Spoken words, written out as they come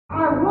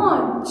I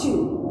run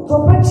to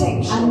for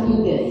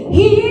protection.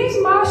 He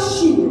is my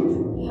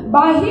shield.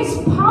 By his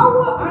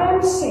power I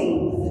am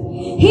safe.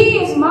 He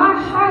is my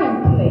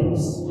hiding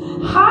place,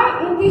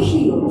 high in the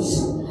hills.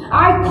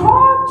 I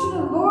called to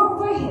the Lord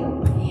for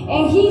help,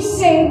 and he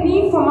saved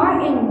me from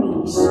my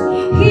enemies.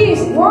 He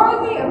is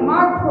worthy of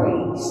my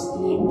praise.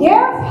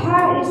 Death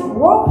had its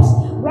ropes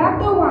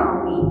wrapped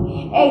around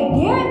me. A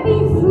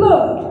deadly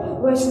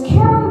flood was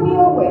carrying me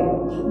away.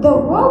 The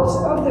ropes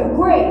of the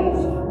grave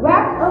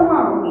wrapped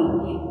around me.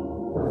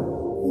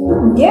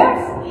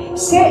 Death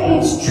set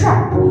its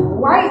trap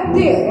right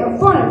there in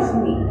front of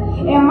me.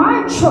 In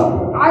my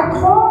trouble, I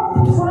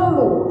called for the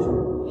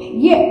Lord.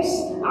 Yes,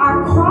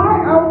 I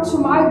cried out to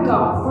my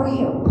God for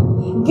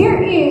help.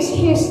 There is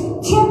his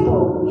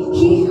temple.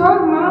 He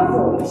heard my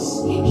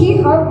voice. He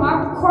heard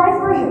my cry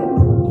for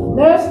help.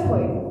 Let us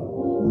pray.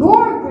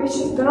 Lord,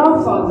 gracious God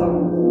our Father,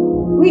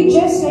 we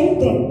just say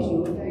thank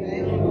you.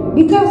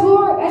 Because,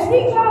 Lord, as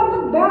we God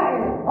look back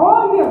at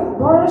all you have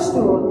brought us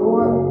through,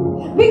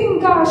 Lord, we can,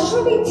 God,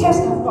 surely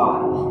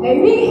testify that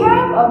we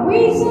have a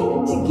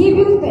reason to give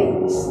you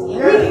thanks.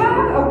 We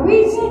have a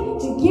reason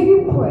to give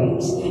you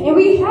praise. And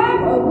we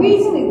have a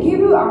reason to give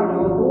you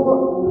honor,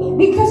 Lord.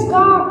 Because,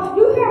 God,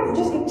 you have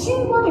just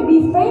continued to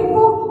be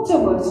faithful to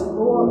us,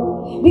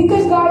 Lord.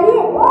 Because, God, you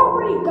have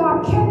already,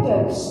 God, kept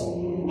us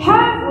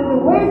half of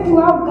the way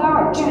throughout,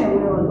 God,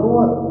 January,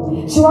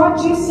 Lord. So I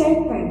just say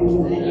thank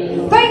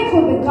you.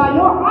 Thankful that, God,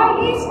 your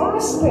eye is on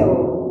the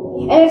sparrow.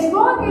 And as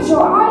long as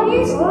your eye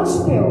is on the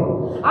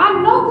sparrow,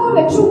 I know, Lord,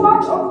 that you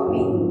watch over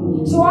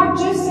me. So I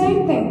just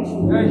say thank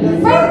you.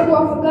 Thank you,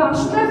 Lord, for God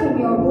strengthening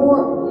me, oh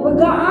Lord. But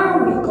God, I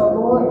am weak, oh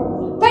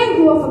Lord. Thank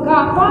you, Lord, for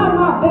God fighting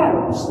my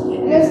battles.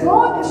 And as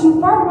long as you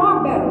fight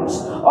my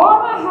battles,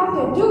 all I have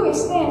to do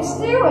is stand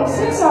still and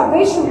see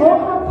salvation,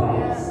 Lord, my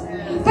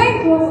path.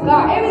 Thank you, Lord, for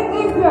God,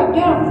 everything you have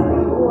done for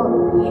me,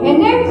 Lord.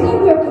 And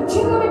everything you have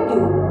continued to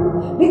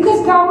do.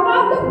 Because, God, when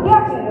I look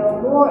back at it,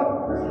 oh Lord,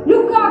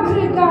 you, God, could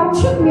have, God,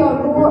 took me, oh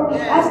Lord,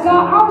 as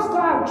God, I was,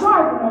 God,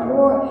 driving, oh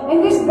Lord,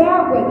 in this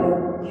bad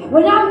weather.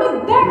 When I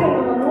look back at it,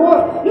 oh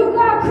Lord, you,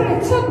 God, could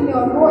have took me,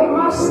 oh Lord, in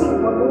my sleep,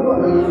 oh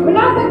Lord. When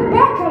I look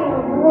back at it,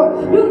 oh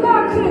Lord, you,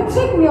 God, could have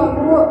took me, oh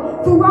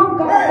Lord, throughout,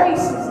 God,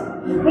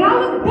 racism. When I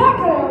look back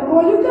at it, oh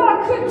Lord, you,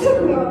 God, could have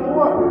took me, oh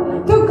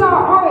Lord, through, God,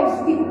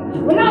 RSV.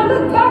 When I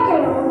look back at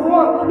it, oh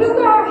Lord, you,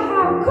 God,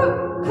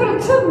 could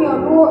have took me, oh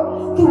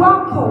Lord,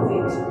 throughout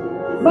COVID.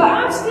 But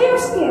I'm still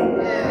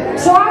standing.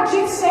 So I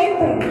just say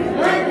thank you.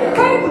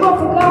 Thank you, Lord,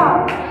 for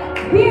God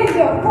being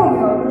there for me,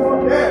 oh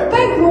Lord.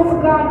 Thank you, Lord,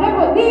 for God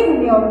never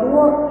leaving me, oh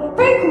Lord.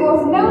 Thank you,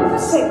 Lord, for never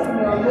forsaking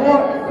me, oh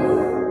Lord.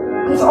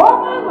 Because all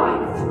my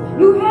life,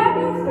 you have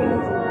been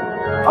faithful.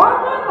 All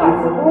my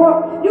life, oh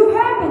Lord, you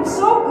have been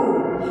so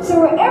good.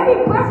 So with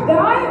every breath that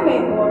I am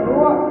able, oh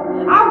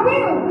Lord, I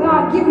will,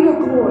 God, give you the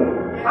glory.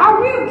 I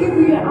will give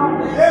you the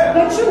honor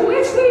that you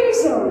richly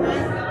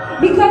deserve.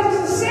 Because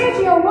as it says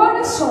in your one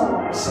of the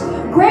songs,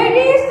 great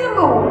is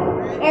the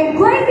Lord, and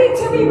greatly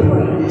to be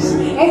praised,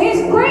 and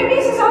his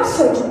greatness is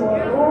unsearchable,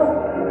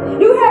 Lord.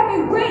 You have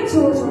been great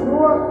to us,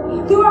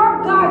 Lord,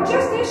 throughout, God,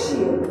 just this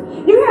year.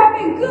 You have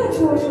been good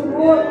to us,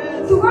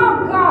 Lord,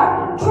 throughout,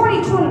 God,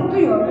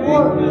 2023,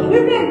 Lord.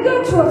 You've been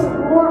good to us,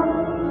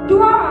 Lord,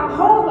 throughout our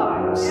whole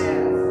lives.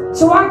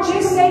 So I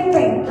just say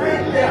thank you.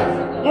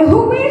 And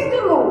who is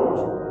the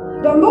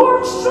Lord? The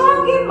Lord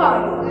strong and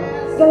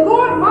mighty. The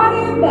Lord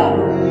mighty in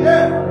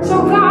battle.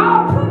 So God,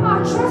 I'll put my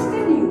trust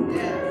in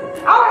you.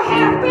 I'll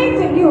have faith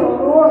in you, O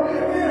Lord.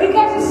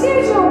 Because it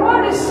says in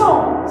one of the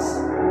Psalms,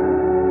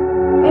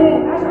 and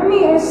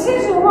it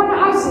says in one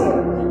of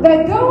Isaiah,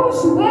 that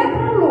those who wait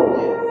on the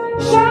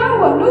Lord shall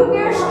renew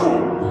their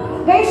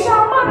strength. They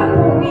shall mount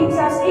upon wings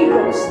as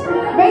eagles.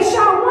 They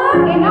shall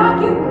run and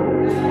not get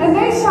weary, and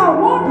they shall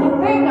walk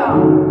and faint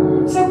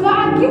not. So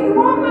God, I give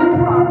you all my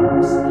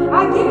problems.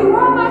 I give you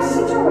all my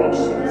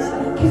situations.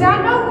 Because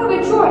I know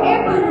that you are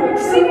able to do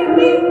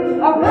exceedingly,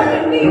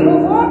 abundantly,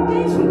 above all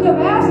things we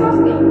can ask or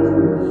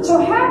think. So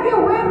have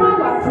your way in my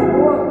life,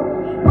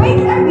 Lord. Break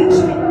every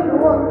chain,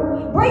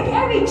 Lord. Break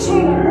every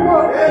chain,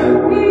 Lord, in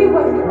the weary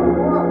working,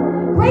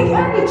 Lord. Break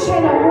every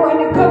chain,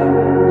 Lord, in the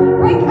government.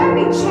 Break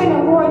every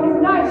chain, Lord, in the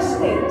United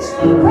States.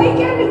 Break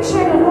every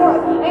chain,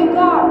 Lord, in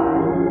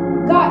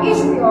God,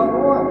 Israel,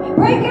 Lord.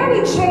 Break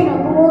every chain,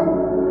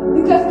 Lord.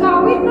 Because,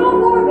 God, we know,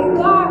 Lord,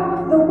 that,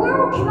 God, the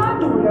world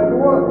cannot do it,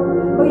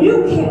 Lord. But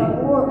you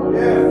can, Lord.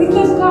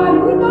 Because, God,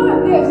 we know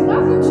that there's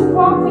nothing too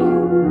far for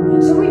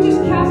you. So we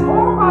just cast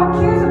all of our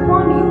cares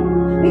upon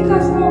you.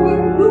 Because, Lord,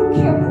 you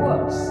care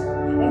for us.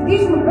 And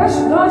these are the best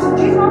doors in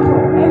Jesus' name.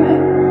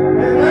 Amen.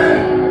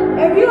 Amen.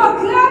 If you are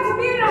glad to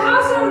be in the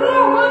house of the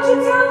Lord, why don't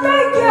you tell him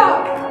thank you?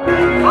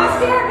 I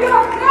said, if you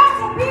are glad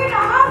to be in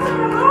the house of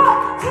the Lord,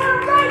 tell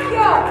him thank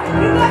you.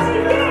 Because he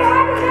didn't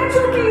have to let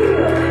you be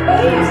here. But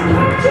he has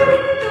kept you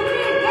through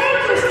many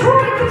dangers,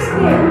 torrents, and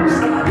snares.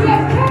 He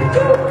has kept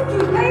you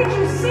through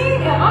dangers seen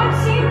and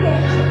unseen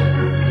danger.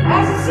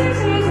 As it says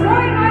in his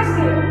word in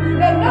Isaiah,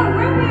 that no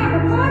weapon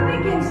ever formed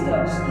against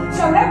us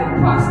shall ever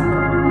prosper.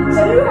 So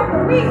you have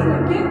a reason to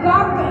give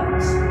God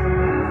thanks.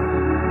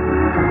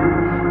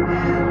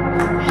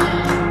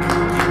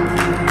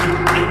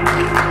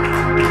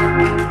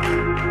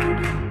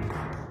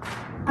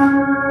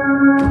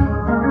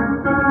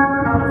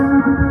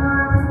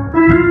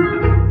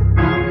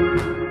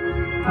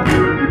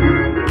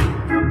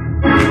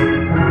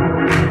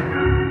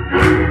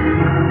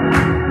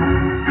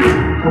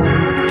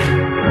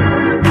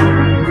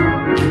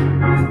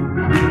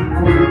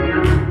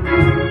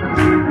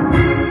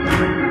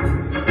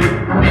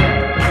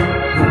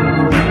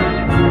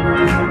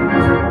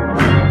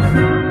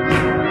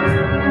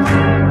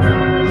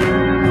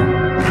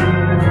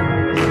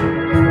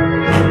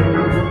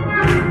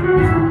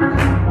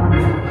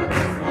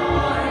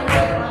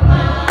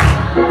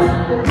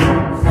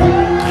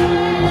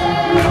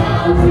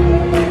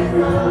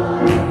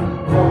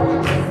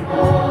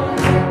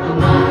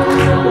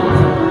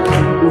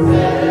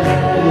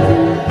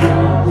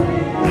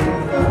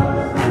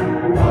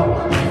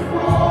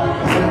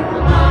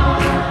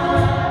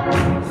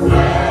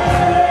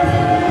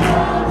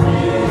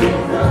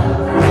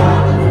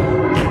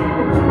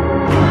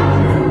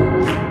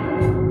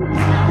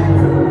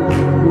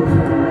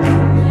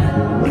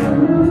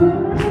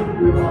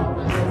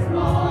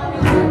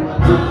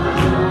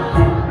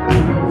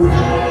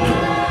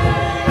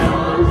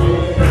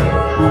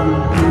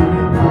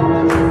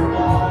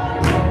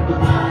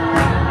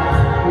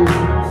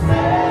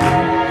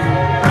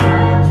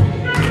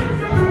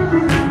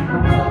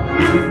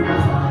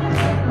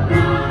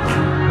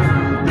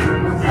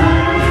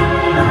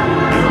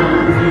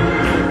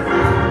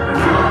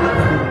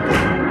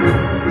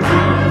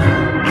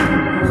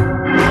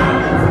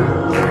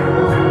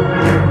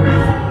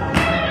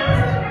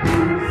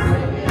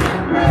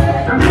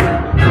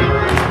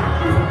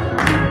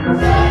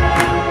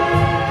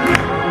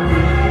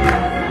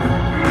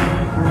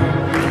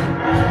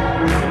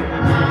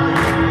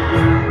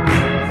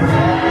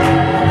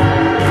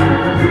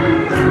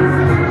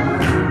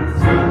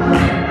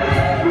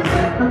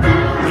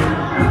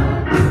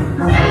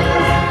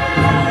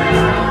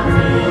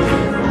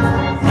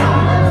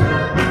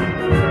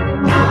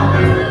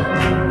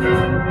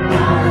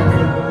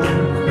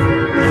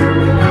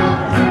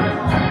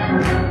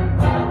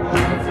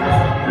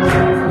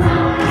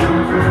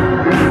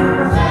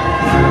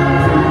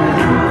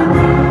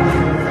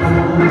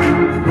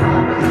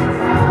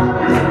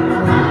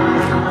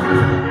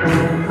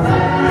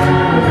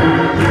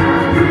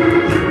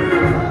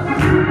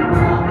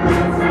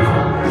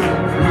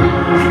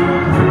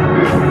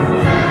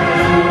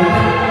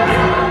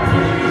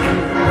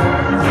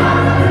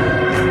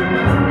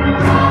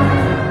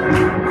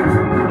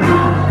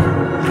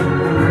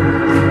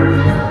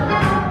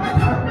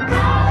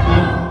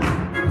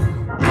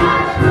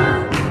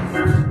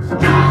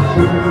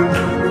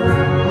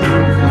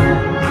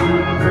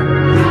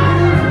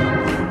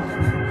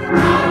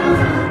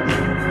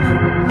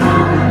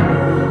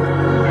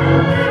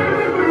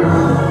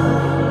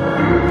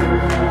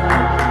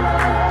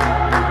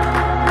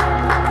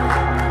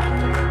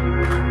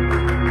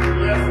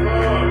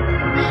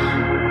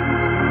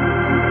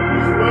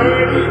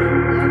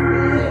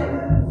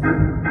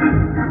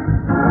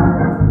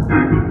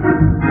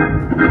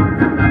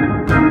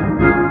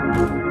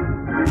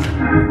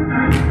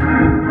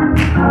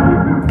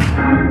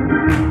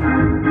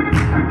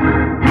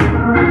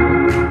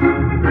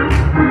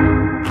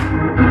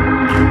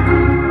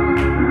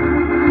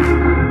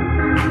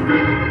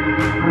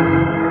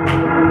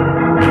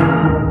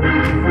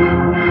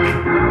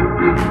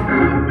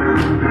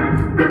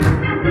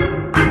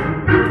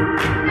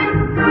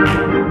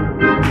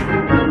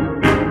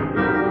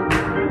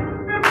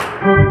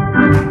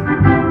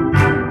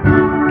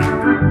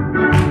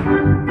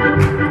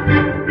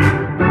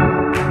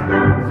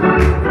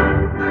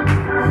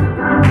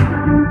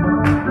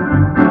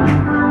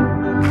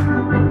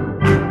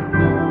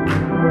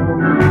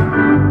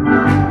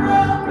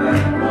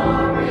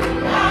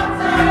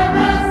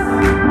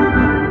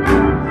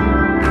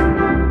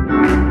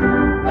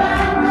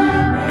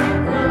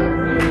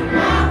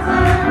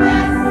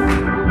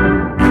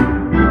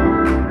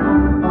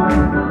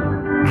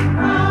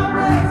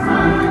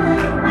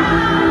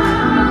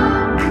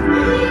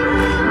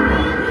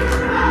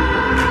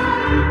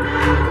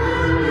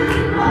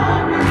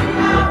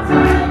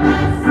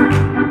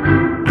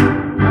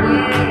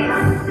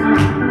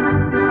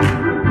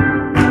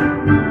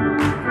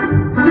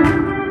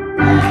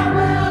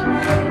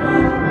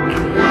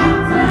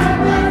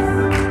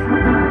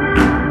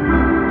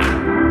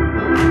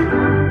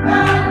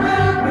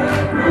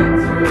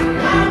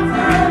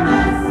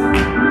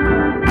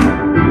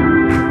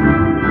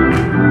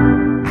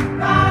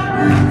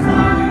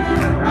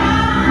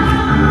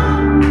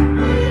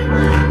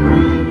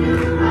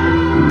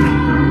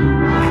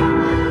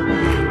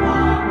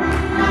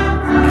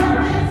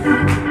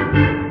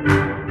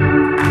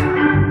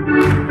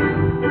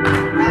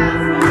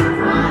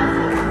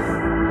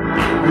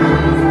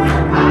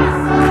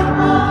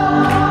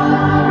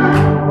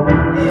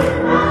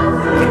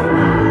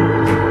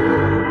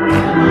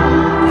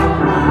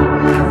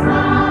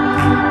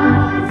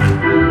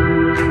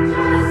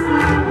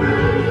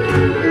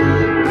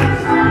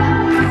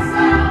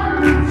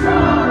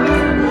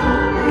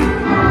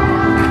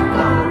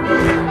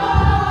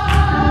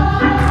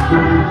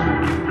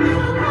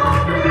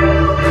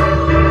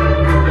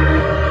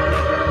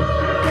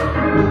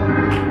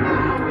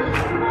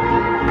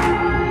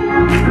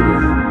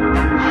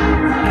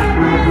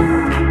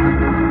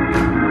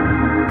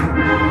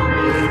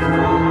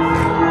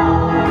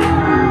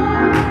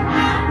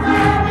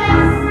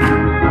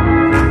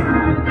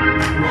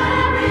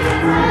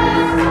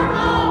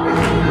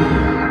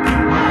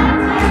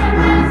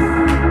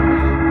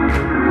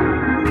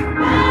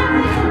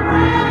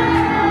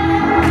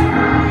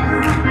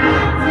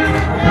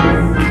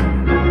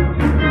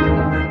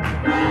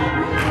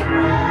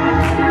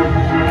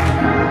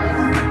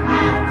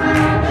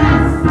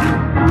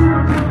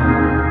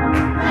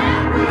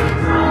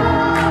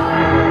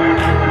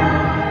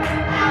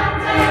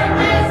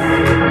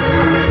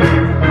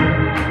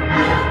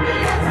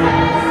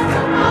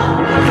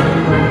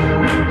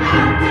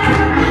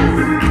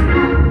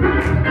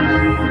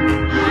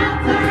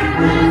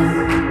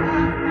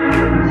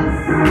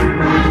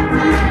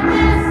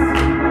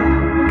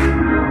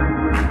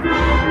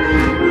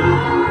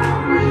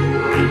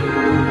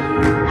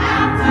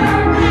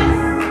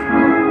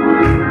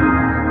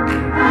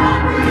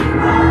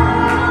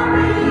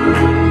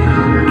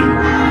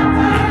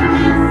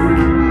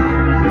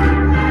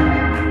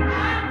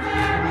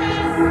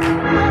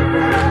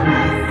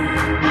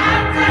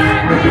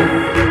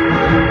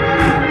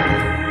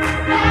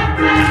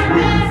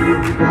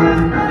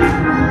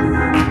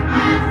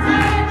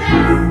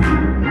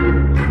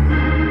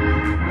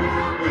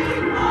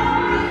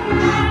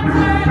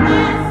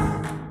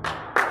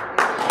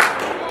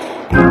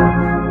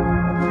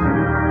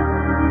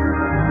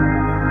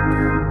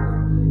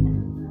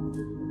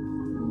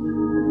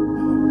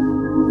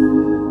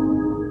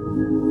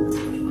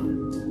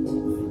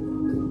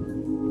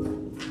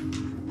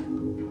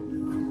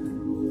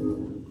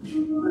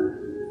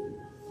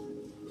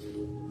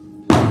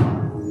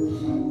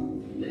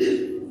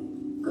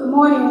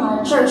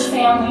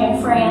 family and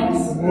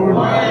friends. Good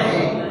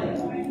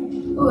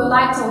morning. We would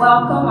like to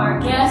welcome our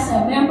guests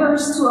and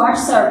members to our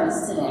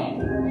service today.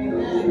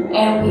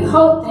 And we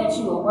hope that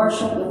you will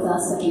worship with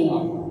us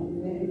again.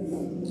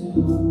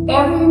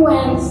 Every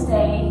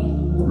Wednesday,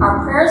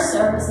 our prayer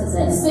service is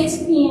at 6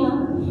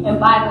 p.m. and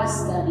Bible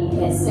study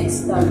at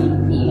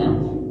 6:30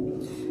 p.m.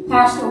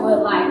 Pastor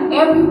would like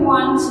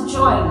everyone to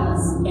join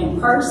us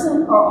in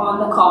person or on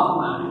the call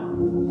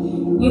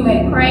line. You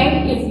may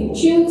pray if you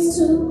choose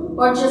to,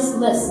 or just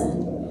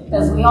listen,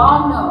 because we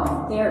all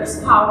know there is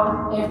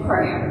power in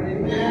prayer.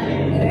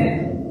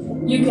 Amen.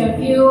 You can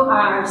view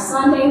our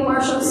Sunday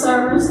worship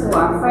service through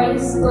our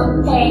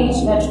Facebook page,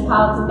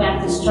 Metropolitan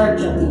Baptist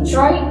Church of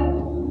Detroit,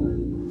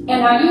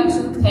 and our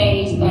YouTube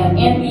page at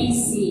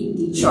NBC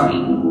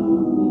Detroit.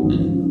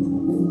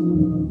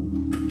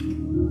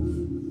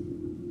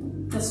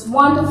 This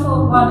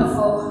wonderful,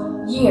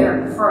 wonderful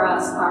year for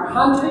us, our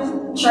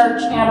 100th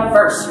church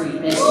anniversary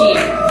this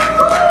year.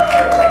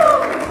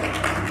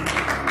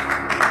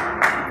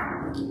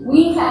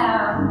 We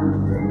have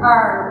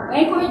our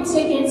banquet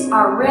tickets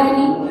are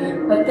ready,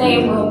 but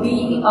they will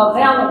be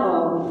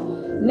available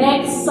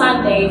next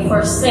Sunday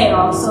for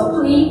sale. So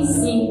please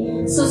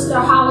see Sister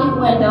Holly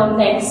Wendell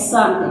next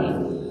Sunday.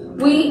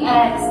 We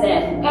ask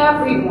that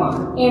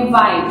everyone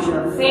invite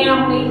your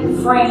family,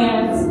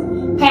 friends,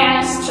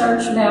 past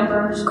church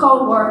members,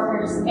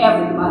 co-workers,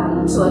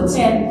 everybody to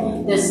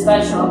attend this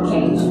special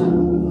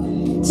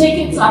occasion.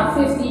 Tickets are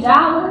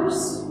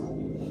 $50.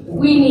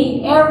 We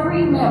need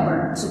every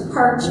member to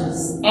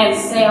purchase and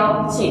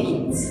sell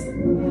tickets.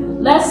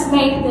 Let's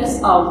make this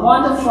a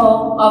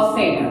wonderful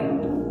affair.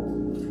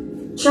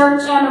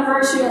 Church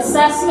anniversary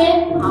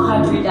assessment,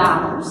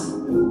 $100.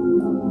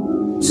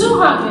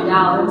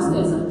 $200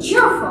 is a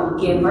cheerful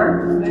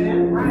giver.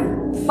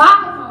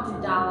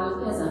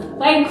 $500 is a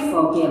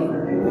thankful giver.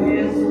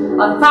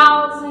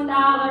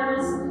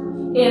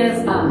 $1,000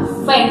 is a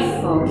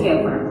faithful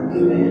giver.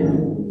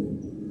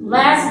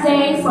 Last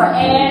day for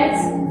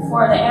ads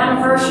for the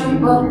anniversary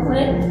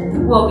booklet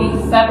will be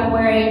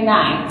February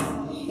 9th.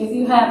 If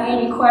you have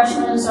any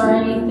questions or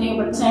anything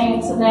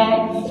pertaining to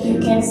that, you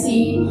can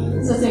see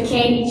Sister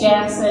Katie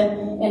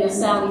Jackson in the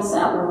Sally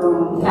Saddler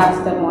room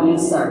after the morning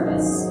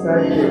service.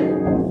 Thank you.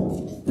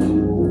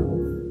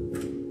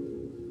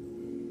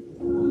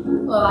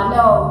 Well, I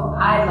know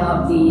I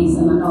love these,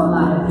 and I know a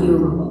lot of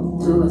you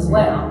do as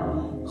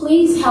well.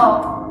 Please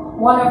help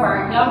one of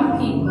our young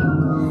people,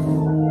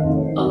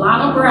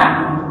 Alana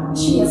Brown.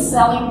 She is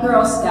selling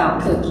Girl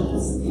Scout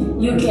cookies.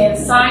 You can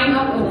sign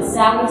up in the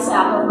Sally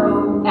Saddler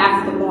room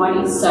after the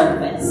morning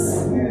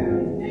service.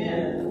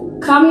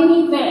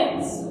 Coming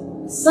events,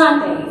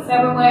 Sunday,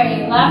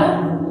 February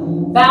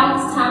 11th,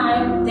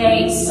 Valentine's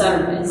Day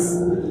service.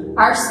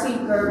 Our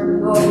speaker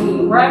will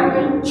be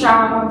Reverend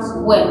Charles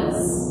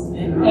Willis.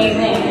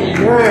 Amen.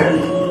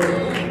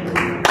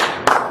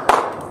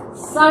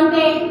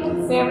 Sunday,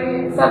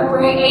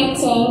 February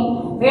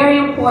 18th, very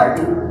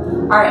important,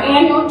 our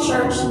annual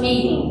church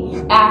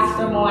meeting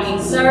after morning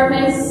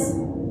service.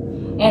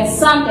 And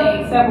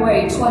Sunday,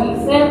 February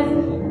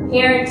 25th,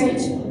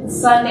 Heritage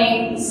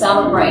Sunday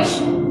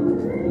celebration.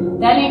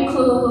 That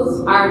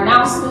includes our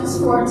announcements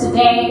for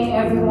today.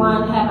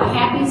 Everyone have a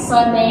happy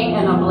Sunday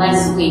and a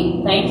blessed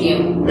week. Thank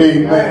you.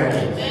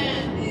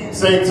 Amen.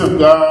 Saints of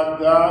God,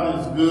 God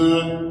is good,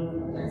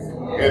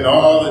 and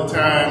all the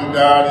time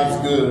God is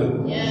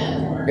good.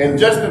 And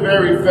just the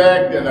very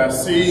fact that I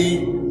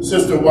see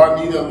Sister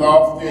Juanita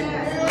Lofton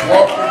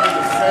walking in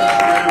the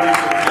sanctuary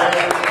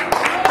today,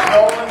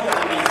 knowing that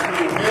it is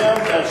through him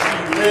that she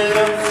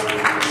lives,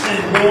 she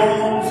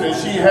moves, and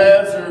she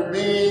has her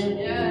being.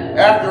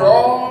 After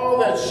all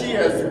that she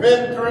has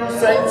been through,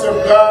 saints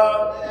of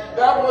God,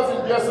 that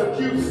wasn't just a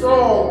cute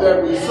song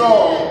that we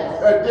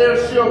sang, that there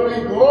shall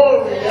be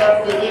glory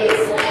after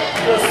this.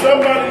 Because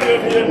somebody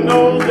in here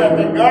knows that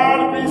the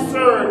God we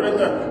serve and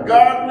the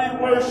God we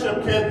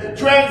worship can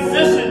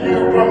transition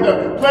you from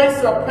the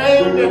place of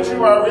pain that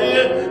you are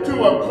in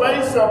to a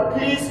place of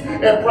peace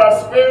and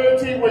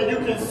prosperity where you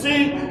can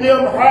see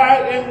him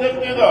high and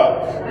lifted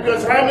up.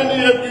 Because how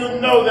many of you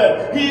know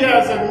that he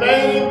has a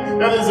name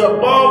that is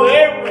above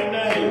every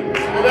name?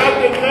 And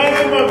at the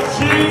name of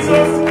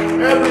Jesus,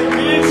 every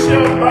knee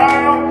shall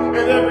bow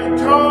and every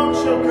tongue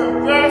shall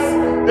confess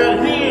that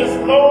he is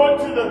Lord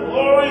to the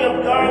glory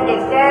of God the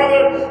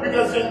Father.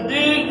 Because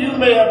indeed, you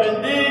may have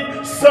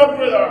indeed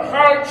suffered a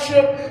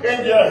hardship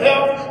in your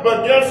health,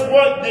 but guess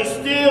what? You're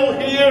still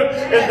here.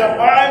 In the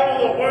Bible,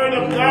 the Word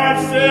of God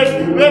says,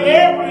 let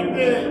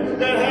everything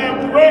that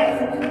have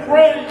breath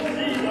praise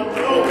ye the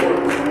Lord.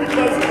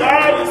 Because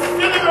God is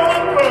sitting on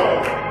the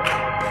throne,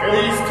 and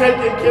he's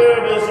taking care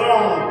of his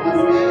own.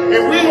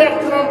 And we have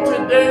come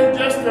today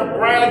just to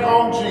brag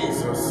on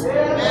Jesus.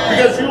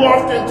 Because you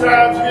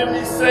oftentimes hear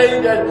me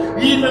say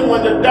that even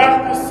when the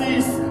doctor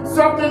sees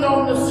something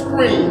on the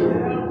screen,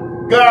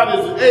 God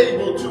is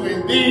able to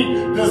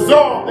indeed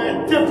dissolve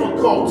that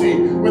difficulty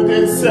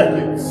within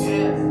seconds.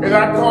 And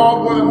I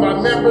called one of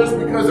my members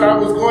because I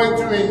was going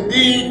to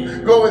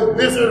indeed go and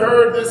visit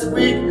her this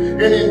week.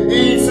 And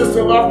indeed,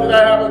 Sister Lofton,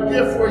 I have a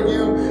gift for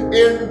you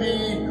in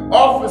the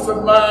office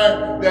of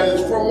mine that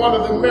is from one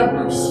of the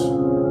members.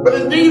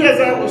 But indeed, as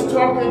I was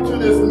talking to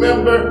this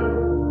member,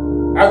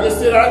 I just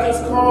said, I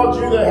just called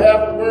you to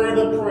have a word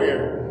of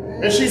prayer.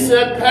 And she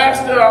said,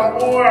 Pastor, I'm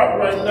wore out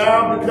right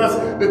now because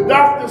the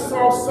doctor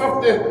saw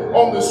something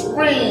on the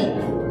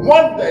screen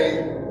one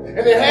day, and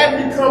they had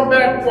me come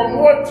back for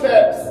more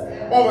tests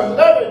on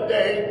another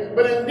day,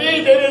 but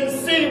indeed they didn't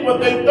see what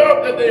they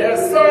thought that they had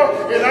saw,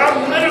 and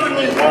I'm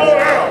literally wore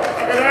out.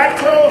 And I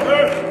told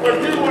her, well,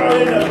 you are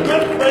in a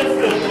good place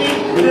to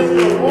keep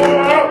this wore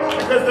out,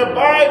 because the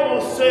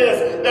Bible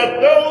says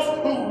that those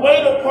who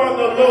wait upon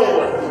the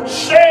Lord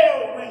shall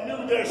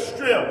their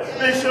strength.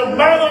 They shall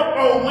mount up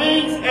on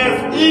wings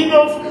as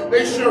eagles.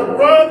 They shall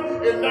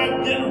run and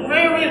not get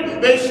weary.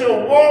 They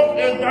shall walk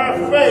and not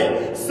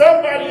faint.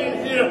 Somebody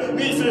in here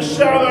needs to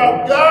shout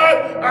out,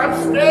 God, I'm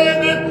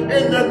standing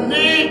in the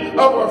need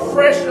of a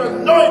fresh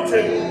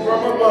anointing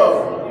from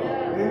above.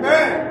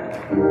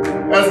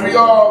 Amen. As we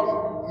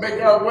all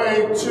make our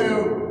way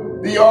to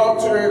the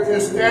altar, if you're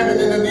standing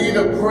in the need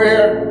of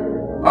prayer,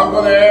 I'm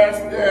going to ask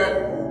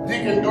that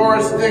Deacon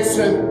Doris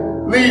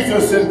Dixon leads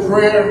us in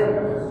prayer.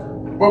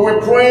 But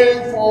we're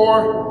praying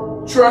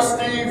for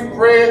Trustee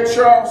Fred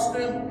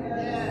Charleston.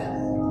 Yes.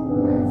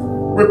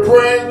 We're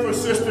praying for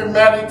Sister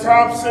Maddie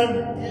Thompson.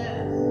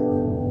 Yes.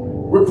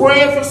 We're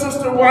praying for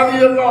Sister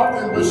Juanita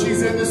Lofton, but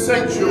she's in the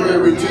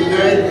sanctuary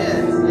today.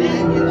 Yes.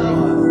 Thank you,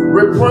 Lord.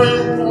 We're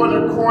praying for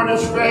the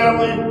Cornish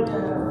family,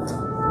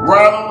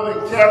 Ronald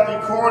and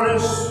Kathy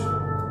Cornish.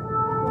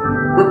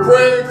 We're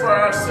praying for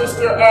our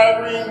sister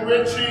Irene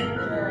Ritchie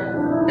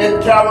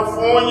in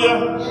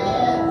California.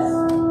 Yes.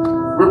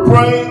 We're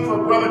praying for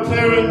Brother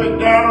Terry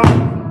McDonald,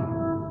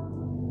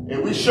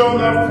 and we show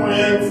enough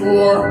praying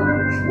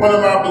for one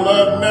of our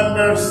beloved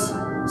members,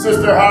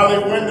 Sister Holly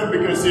Wyndham,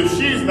 because if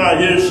she's not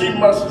here, she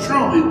must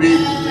truly be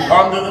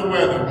under the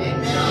weather.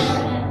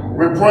 Amen.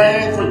 We're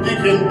praying for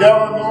Deacon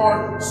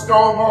Delano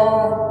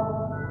Stovall.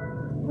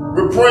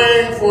 We're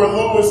praying for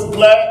Louis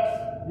Black.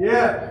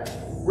 Yeah.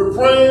 We're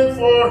praying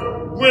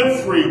for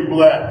Winfrey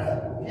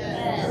Black.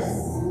 Yes.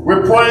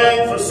 We're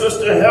praying for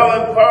Sister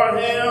Helen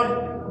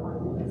Parham.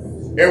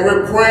 And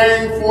we're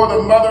praying for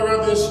the mother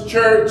of this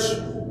church,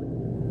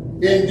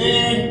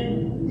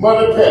 indeed,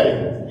 Mother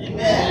Petty.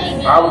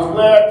 Amen. I was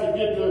glad to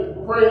get the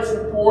praise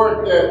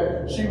report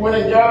that she went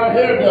and got her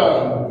hair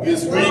done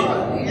this week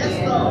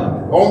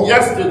on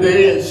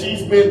yesterday, and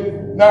she's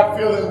been not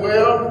feeling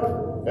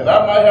well. And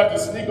I might have to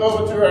sneak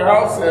over to her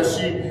house as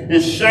she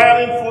is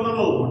shining for the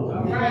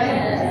Lord.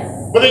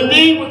 Yes. But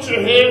indeed, with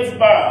your heads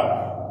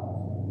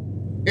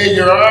bowed and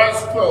your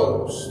eyes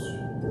closed,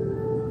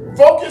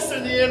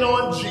 focusing in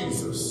on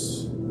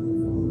Jesus,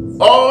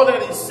 all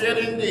that he said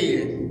and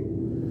did,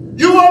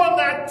 you ought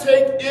not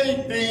take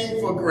anything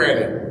for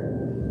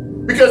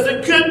granted, because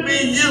it could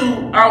be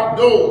you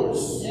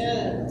outdoors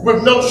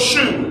with no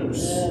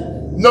shoes,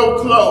 no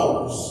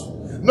clothes,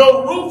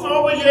 no roof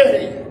over your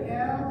head.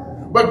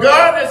 But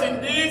God has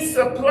indeed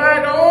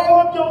supplied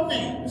all of your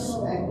needs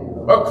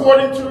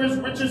according to his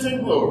riches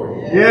and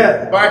glory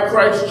by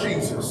Christ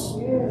Jesus.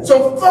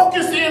 So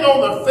focus in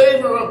on the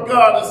favor of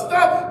God and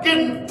stop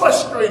getting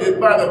frustrated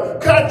by the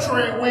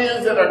contrary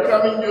winds that are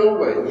coming your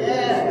way.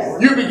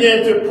 Yes. You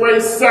begin to pray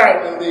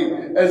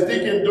silently as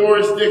Deacon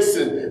Doris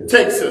Dixon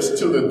takes us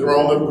to the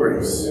throne of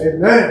grace.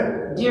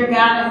 Amen. Dear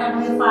God and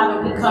Heavenly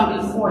Father, we come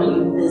before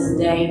you this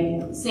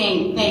day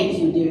saying thank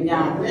you, dear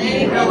God.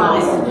 We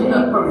realize that you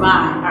have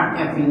provided our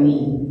every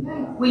need.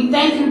 We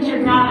thank you,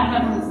 dear God and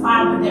Heavenly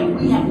Father,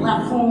 that we have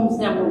left homes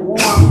that were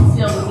warm,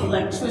 filled with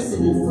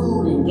electricity,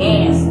 food, and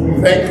gas.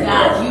 Thank you,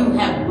 God, you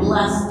have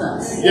blessed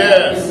us.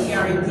 Yes. And we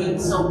are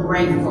indeed so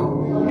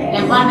grateful.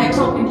 And by that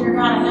token, dear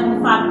God and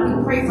Heavenly Father,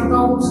 we pray for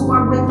those who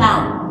are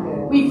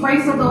without. We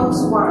pray for those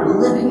who are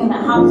living in the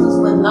houses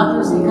with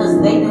others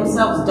because they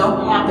themselves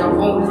don't have their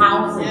own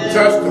house.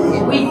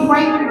 We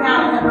pray, dear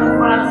God and Heavenly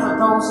Father, for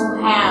those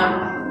who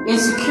have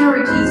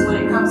insecurities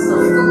when it comes to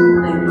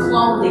food and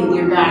clothing,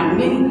 dear God.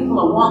 Many people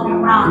are walking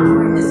around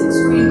during this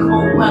extreme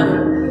cold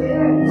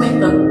weather with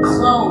the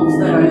clothes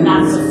that are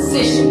not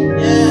sufficient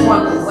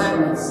for the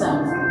weather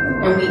itself.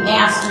 And we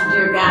ask you,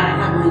 dear God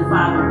and Heavenly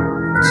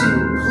Father, to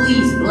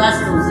please bless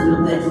those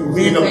individuals.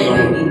 They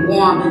may be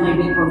warm and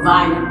they be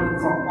provided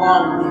for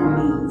all of their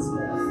needs.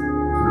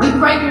 We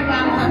pray, dear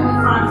God and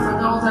Heavenly Father, for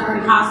those that are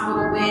in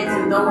hospital beds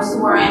and those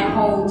who are at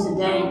home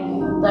today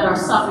that are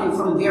suffering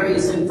from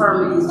various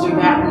infirmities, dear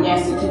God. We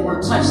ask that you will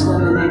touch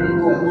them and that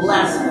you will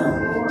bless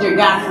them, dear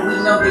God, for we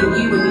know that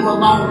you and you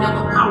alone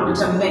have the power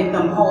to make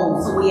them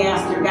whole. So we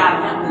ask, dear God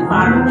and Heavenly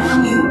Father,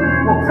 that you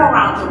will pour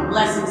out your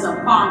blessings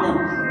upon them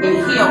and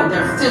heal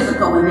their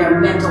physical and their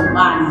mental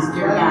bodies,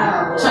 dear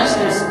God. Touch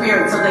their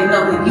spirit so they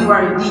know that you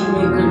are indeed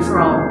in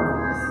control.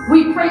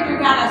 We pray, dear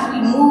God, as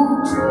we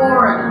move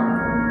toward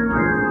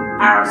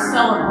our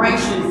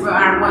celebration for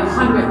our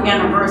 100th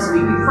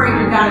anniversary. We pray,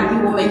 dear God, that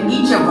you will make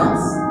each of us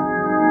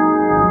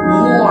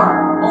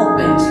more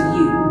open to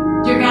you.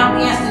 Dear God,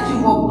 we ask that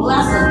you will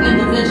bless us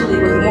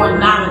individually with more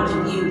knowledge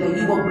of you, that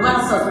you will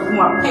bless us with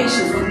more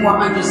patience, with more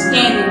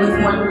understanding, with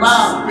more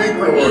love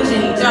for each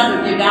and each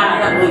other, dear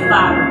God, Heavenly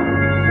Father.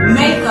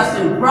 Make us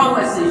and grow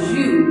us as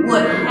you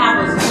would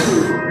have us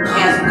do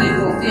as we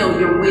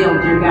fulfill your will,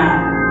 dear God.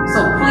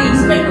 So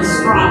please make us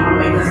stronger,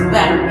 make us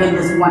better in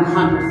this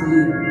 100th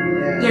year.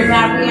 Dear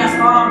God, we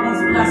ask all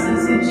these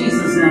blessings in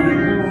Jesus'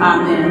 name.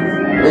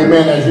 Amen.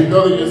 Amen. As you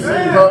go to your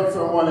seat, hug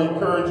someone,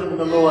 encourage them in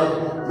the Lord.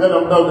 Let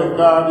them know that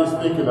God is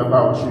thinking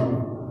about you.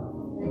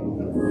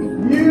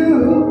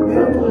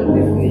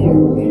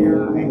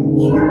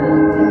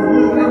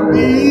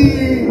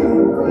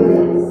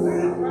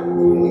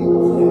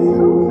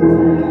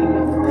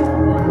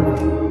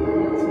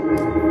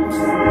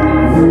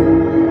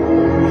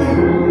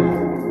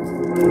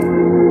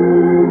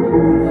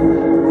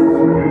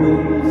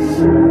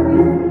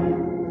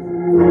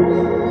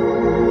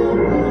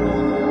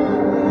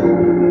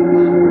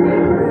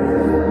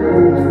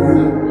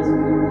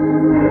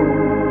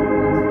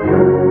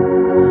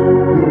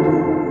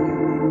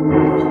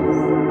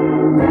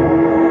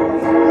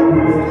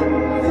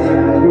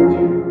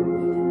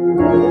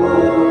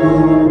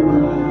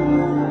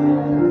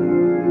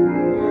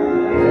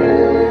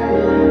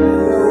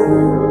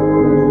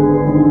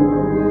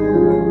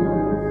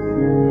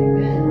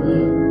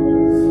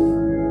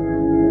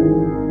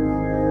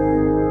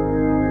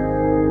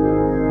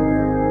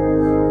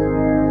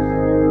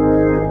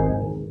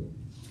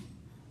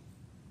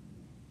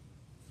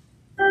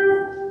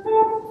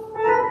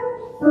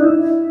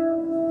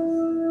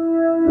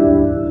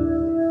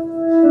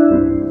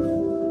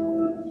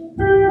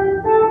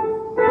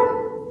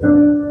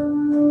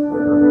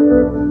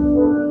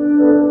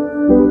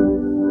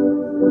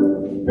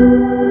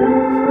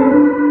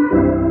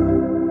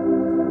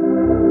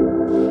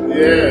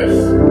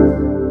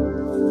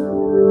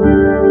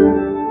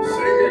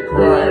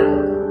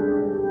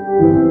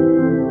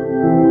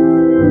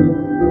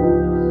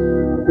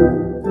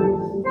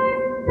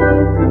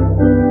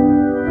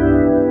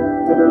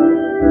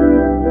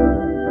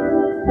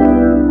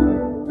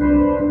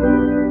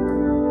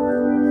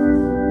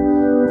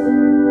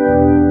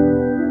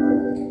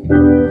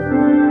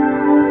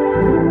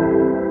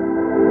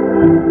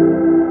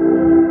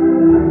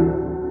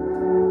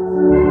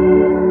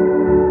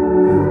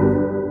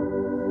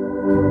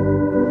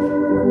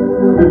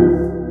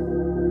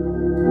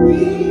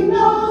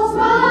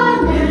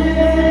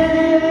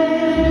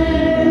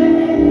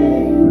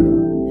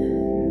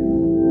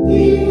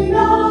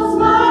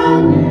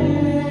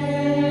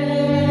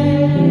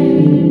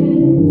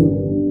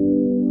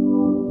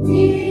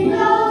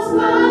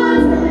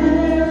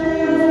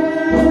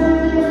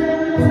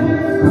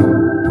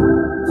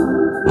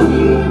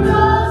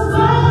 He knows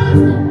my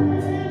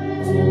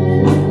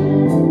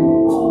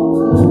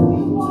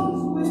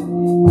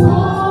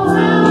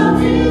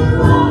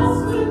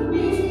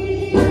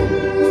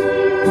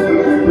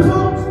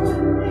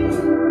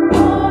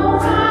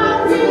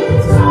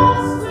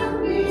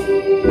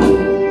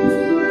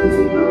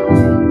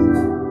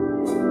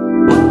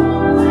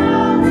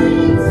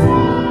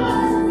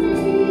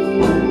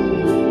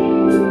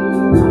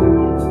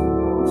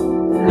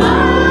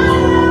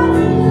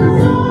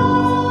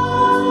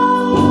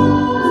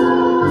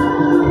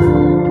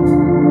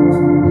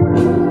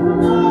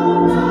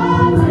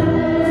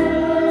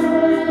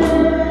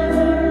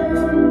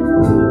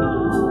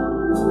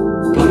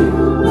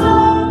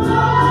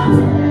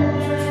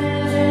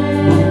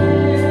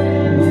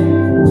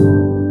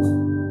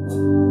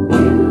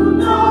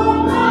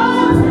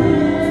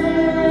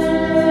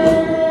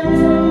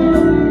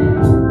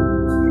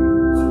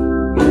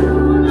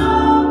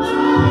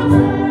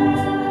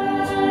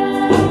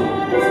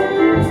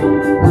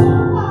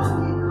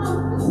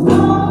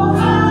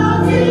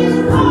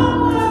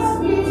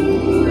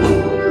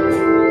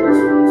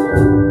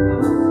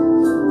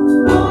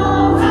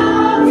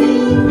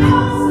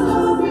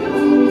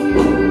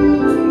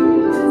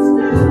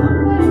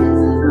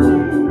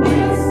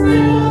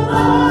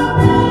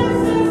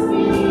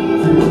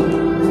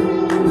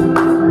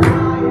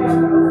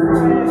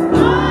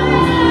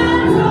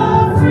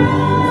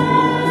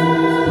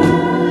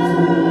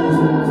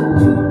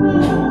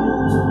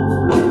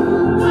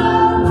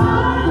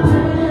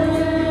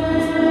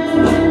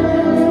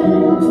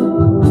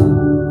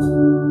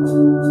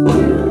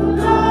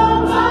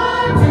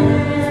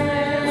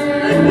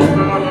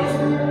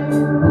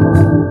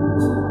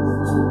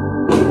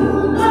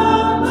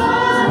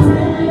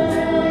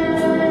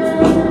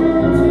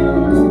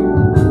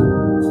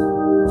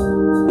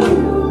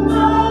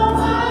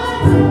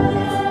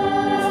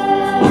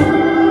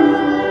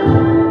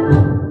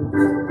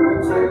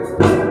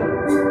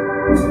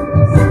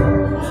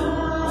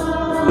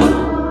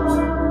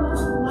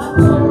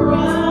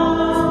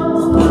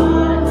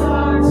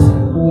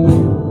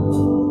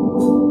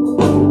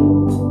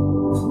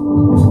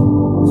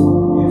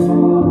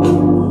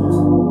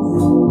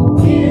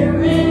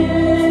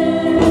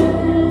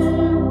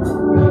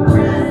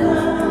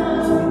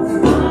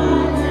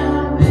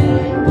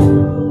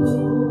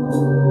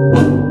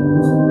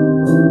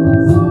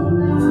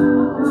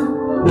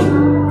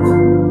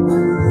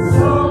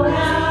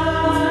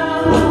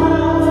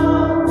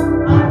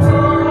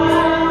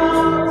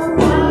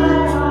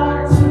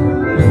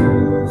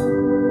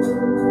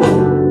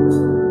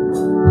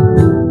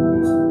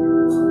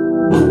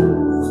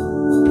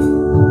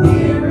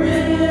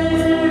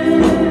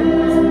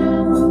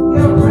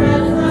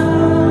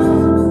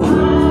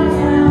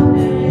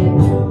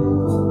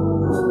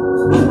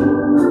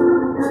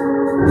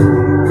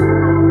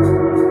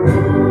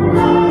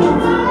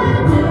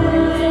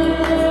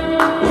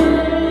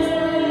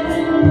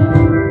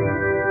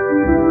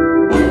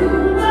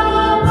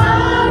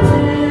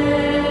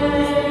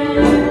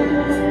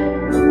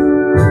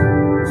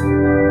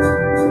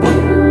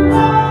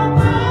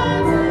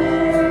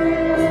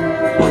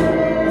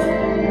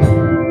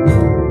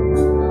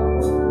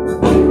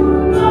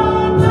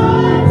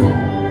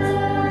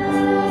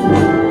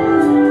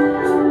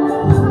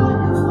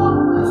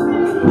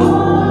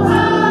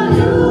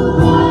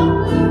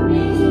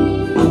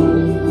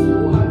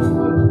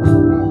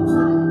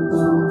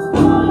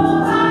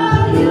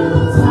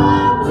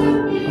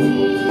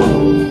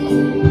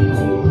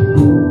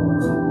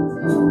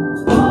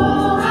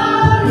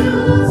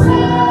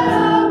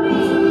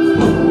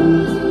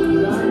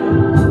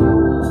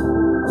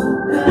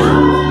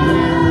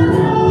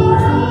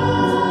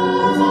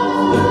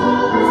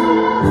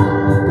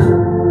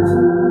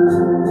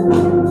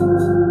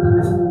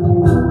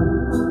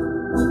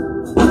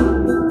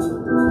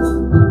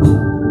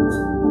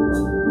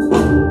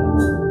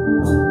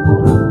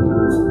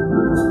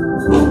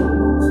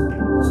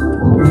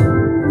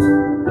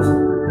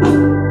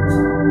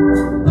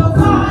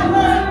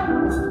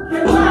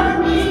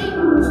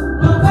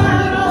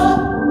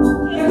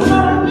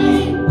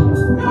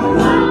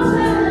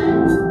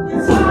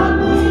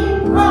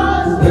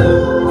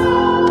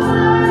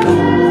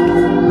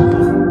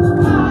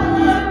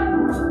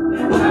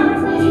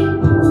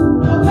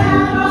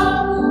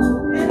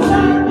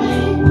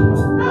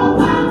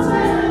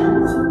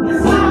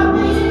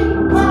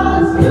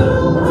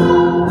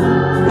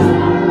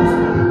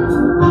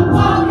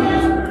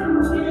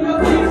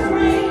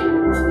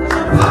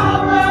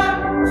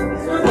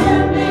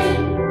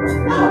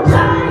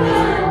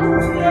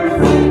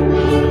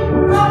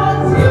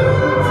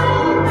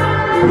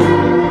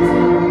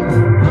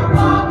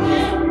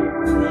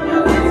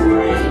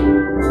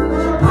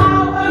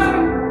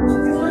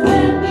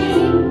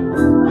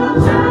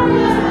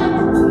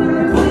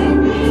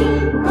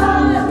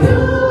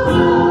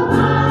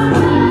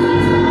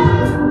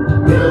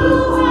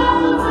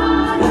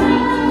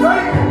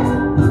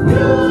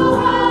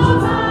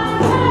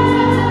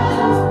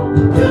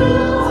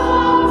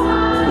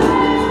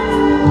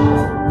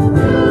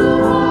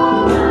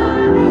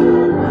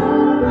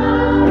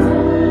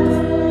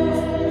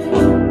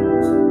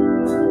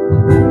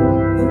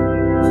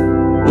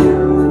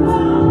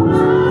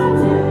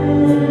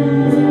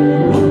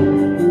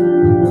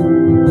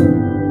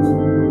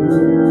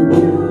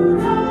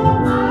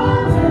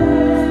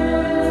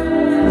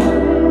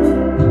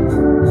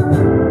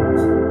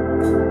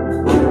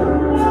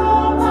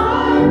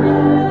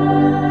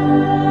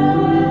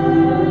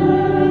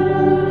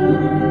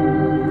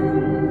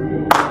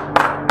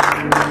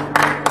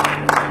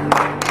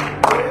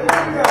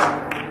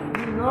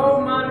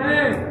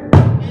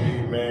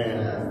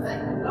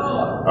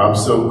I'm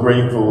so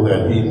grateful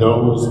that he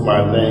knows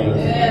my name.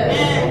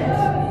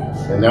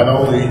 And not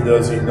only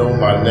does he know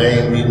my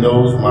name, he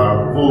knows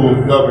my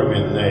full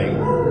government name.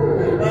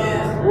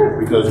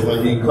 Because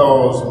when he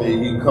calls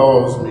me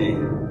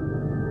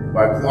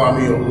by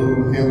Kwami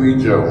Olu Henry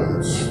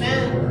Jones.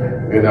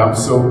 And I'm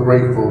so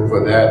grateful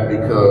for that,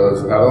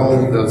 because not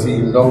only does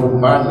he know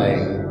my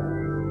name,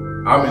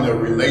 I'm in a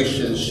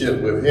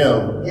relationship with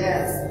him.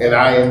 And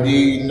I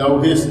indeed know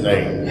his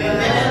name.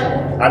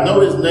 I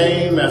know his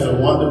name as a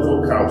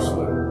wonderful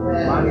counselor.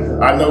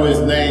 I know his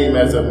name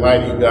as a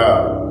mighty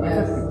God.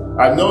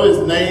 I know his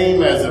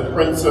name as a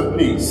Prince of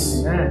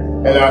Peace.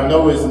 And I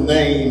know his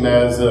name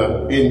as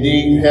a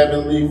indeed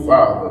Heavenly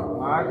Father.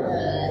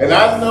 And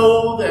I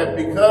know that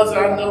because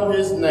I know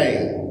his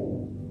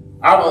name,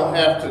 I don't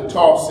have to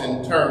toss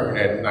and turn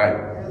at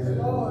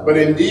night. But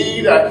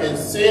indeed, I can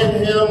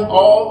send him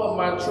all of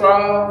my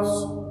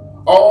trials,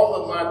 all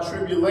of my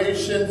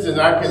tribulations, and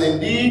I can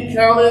indeed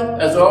count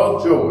it as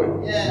all joy,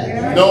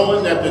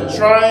 knowing that the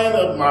trying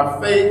of my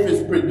faith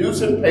is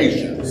producing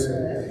patience,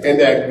 and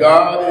that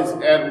God is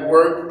at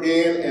work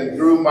in and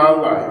through my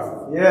life,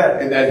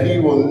 and that he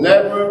will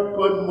never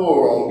put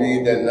more on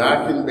me than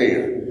I can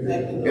bear.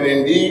 And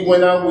indeed,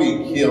 when I'm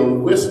weak, he'll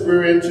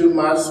whisper into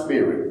my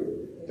spirit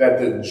that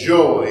the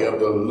joy of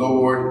the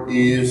Lord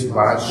is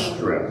my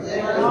strength.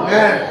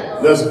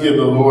 Let's give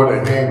the Lord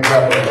a hand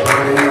clap of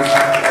praise.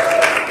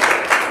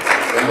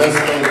 And let's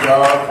thank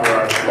God for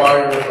our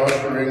choir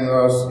ushering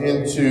us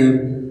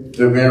into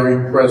the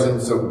very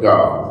presence of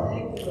God.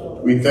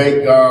 We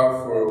thank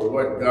God for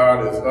what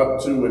God is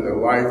up to in the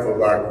life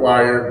of our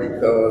choir,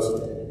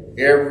 because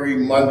every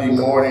Monday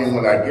morning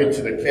when I get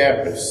to the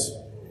campus,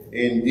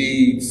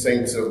 indeed,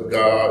 saints of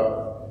God,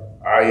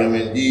 I am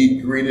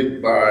indeed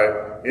greeted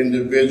by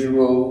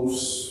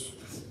individuals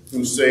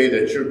who say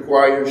that your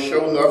choir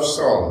sure enough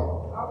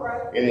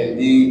sung. And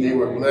indeed, they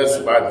were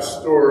blessed by the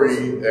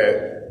story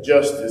that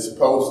Justice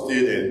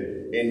posted,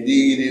 and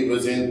indeed, it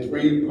was in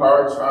 3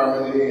 parts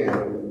harmony.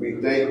 And we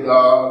thank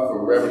God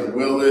for Reverend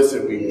Willis,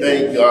 and we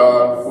thank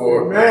God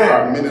for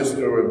our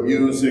Minister of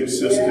Music,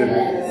 Sister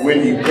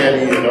Wendy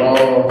Petty, and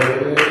all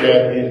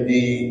that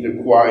indeed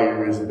the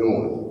choir is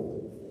doing.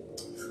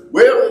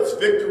 Well, it's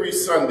Victory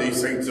Sunday,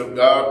 saints of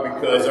God,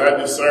 because I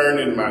discern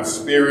in my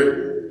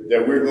spirit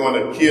that we're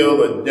going to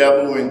kill a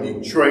devil in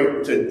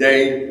Detroit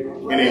today.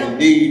 And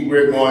indeed,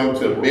 we're going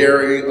to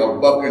bury a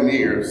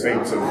buccaneer,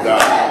 saints of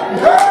God.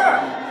 We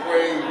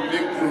pray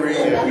victory,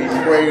 and we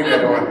pray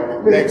that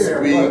on next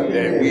week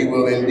that we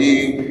will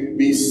indeed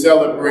be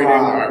celebrating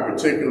our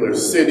particular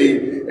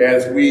city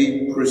as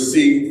we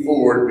proceed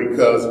forward,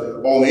 because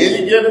on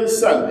any given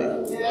Sunday,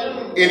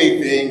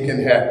 anything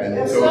can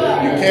happen. So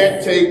you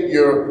can't take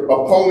your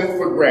opponent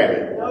for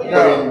granted.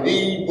 But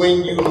indeed,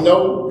 when you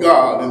know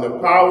God and the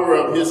power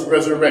of his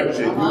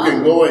resurrection, you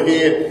can go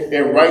ahead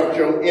and write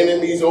your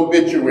enemy's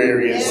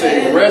obituary and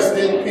say, rest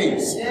in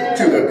peace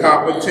to the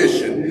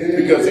competition.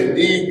 Because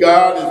indeed,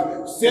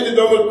 God is sitting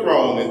on the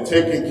throne and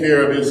taking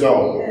care of his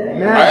own.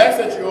 I ask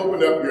that you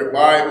open up your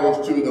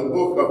Bibles to the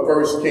book of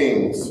 1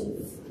 Kings.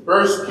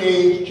 1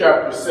 Kings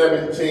chapter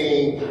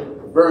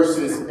 17,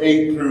 verses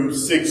 8 through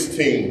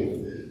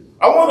 16.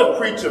 I want to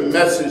preach a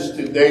message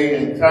today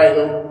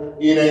entitled,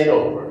 It Ain't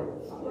Over.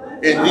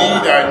 Indeed,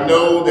 I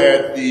know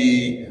that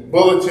the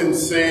bulletin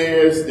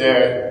says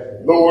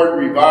that, Lord,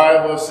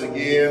 revive us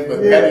again,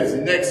 but that is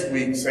next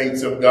week,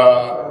 saints of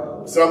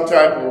God. Some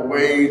type of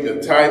way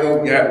the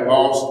title got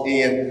lost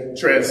in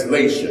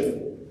translation.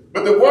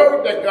 But the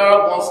word that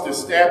God wants to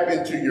step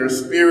into your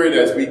spirit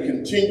as we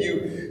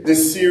continue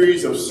this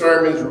series of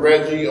sermons,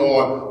 Reggie,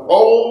 on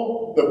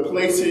all the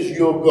places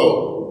you'll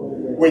go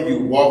when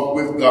you walk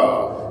with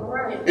God,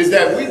 is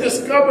that we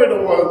discovered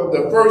on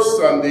the first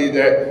Sunday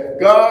that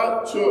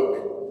God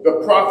took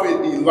the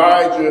prophet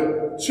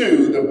Elijah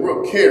to the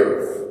brook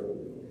Kerith,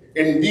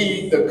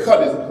 indeed the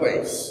cutting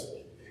place.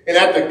 And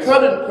at the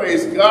cutting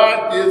place,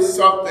 God did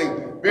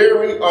something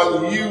very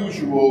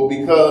unusual,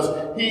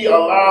 because he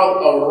allowed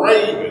a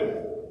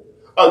raven,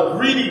 a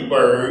greedy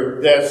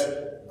bird that's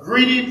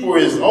greedy for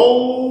his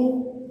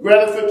own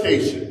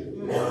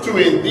gratification, to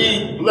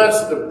indeed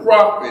bless the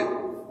prophet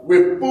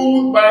with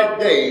food by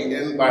day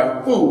and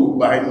by food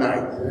by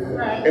night.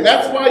 And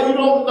that's why you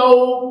don't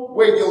know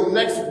where your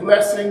next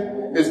blessing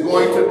is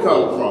going to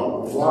come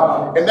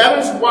from. And that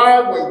is why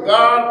when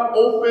God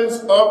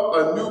opens up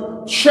a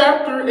new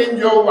chapter in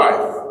your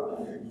life,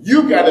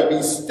 you got to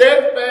be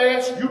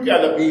steadfast, you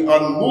got to be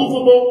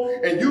unmovable,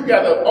 and you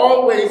got to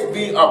always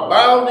be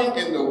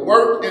abounding in the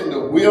work and the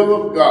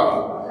will of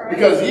God.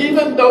 Because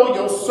even though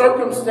your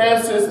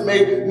circumstances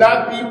may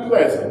not be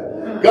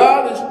pleasant,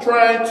 God is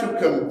trying to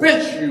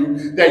convince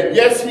you that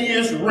yes, he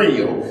is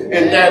real,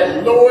 and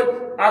that, Lord,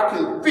 I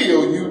can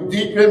feel you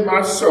deep in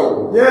my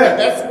soul. And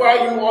that's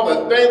why you want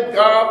to thank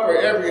God for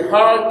every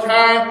hard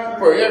time,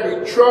 for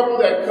every trouble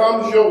that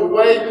comes your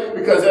way.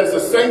 Because as the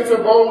saints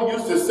of old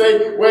used to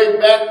say way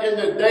back in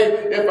the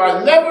day, if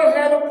I never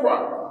had a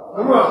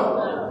problem,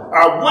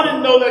 I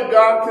wouldn't know that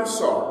God could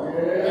solve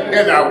it.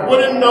 And I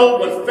wouldn't know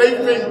what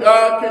faith in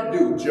God could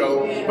do,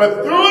 Joe. But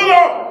through it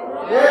all,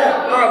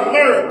 I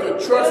learned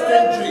to trust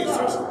in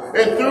Jesus.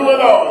 And through it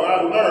all,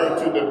 I learned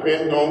to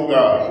depend on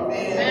God.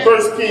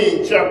 1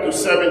 Kings chapter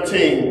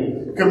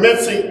 17,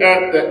 commencing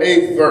at the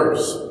 8th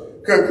verse,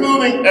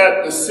 concluding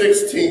at the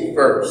 16th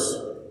verse.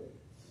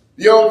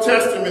 The Old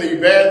Testament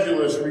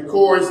evangelist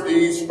records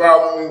these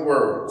following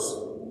words.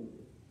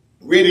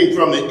 Reading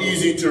from the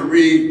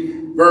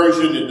easy-to-read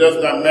version, it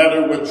does not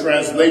matter what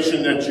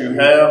translation that you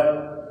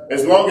have,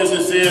 as long as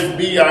it says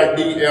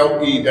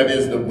B-I-B-L-E, that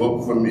is the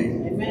book for me.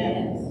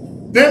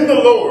 Then the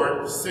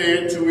Lord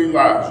said to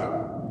Elijah,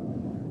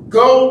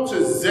 go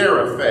to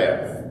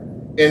Zarephath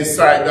in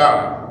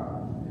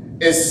Sidon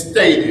and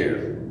stay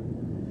there.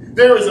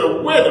 There is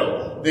a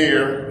widow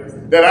there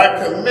that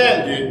I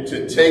commanded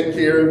to take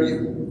care of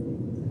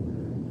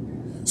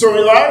you. So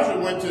Elijah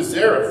went to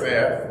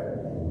Zarephath.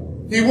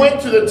 He went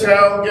to the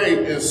town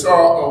gate and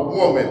saw a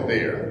woman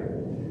there,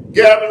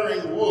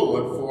 gathering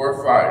wood for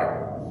a fire.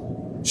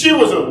 She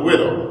was a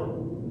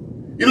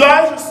widow.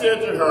 Elijah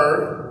said to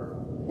her,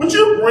 would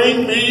you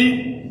bring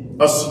me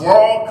a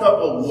small cup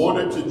of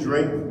water to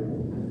drink?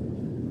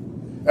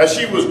 As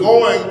she was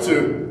going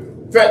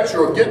to fetch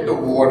or get the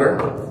water,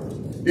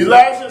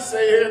 Elijah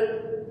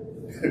said,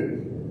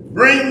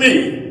 bring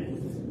me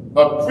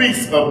a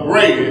piece of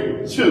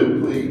bread too,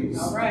 please.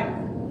 All right.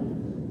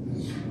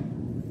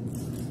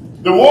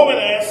 The woman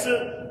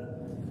answered,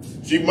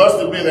 she must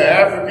have been an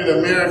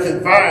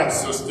African-American fine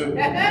sister.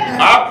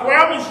 I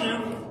promise you,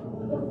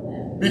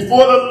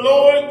 before the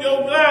Lord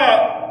your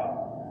God,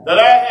 that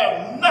I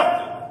have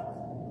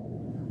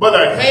nothing but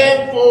a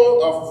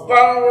handful of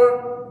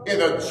flour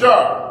in a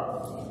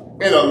jar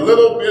and a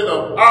little bit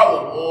of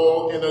olive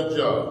oil in a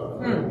jar.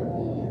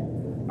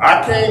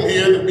 I came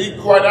here, to be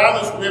quite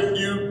honest with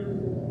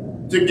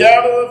you, to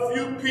gather a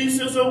few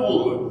pieces of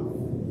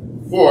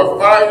wood for a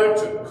fire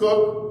to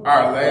cook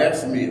our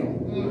last meal.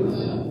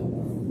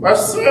 My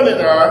son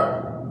and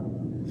I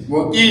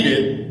will eat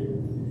it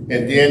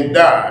and then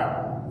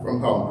die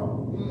from hunger.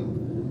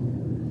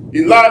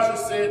 Elijah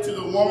said to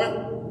the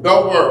woman,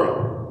 don't worry.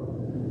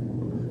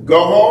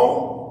 Go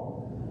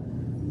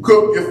home,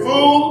 cook your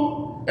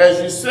food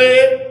as you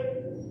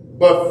said,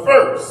 but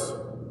first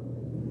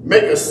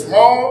Make a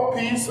small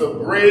piece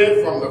of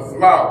bread from the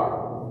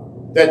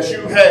flour that you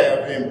have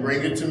and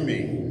bring it to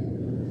me.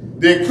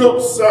 Then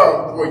cook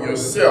some for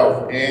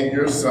yourself and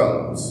your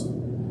sons.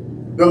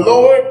 The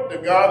Lord, the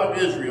God of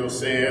Israel,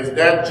 says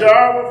that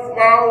jar of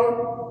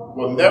flour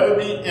will never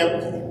be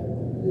empty,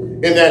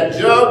 and that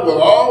jug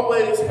will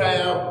always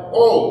have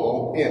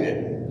oil in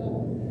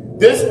it.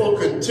 This will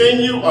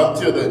continue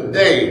until the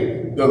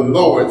day the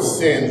Lord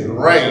sends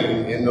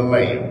rain in the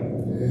land.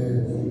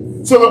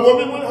 So the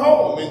woman went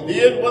home and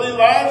did what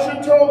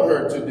Elijah told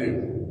her to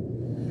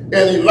do. And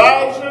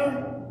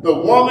Elijah, the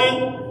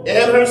woman,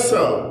 and her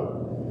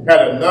son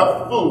had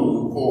enough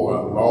food for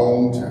a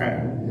long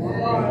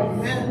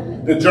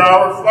time. The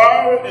jar of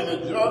flour and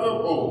the jug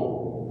of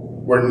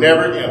oil were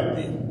never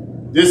empty.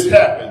 This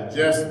happened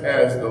just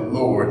as the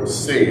Lord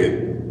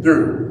said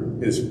through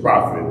his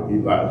prophet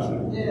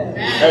Elijah.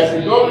 As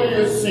you go to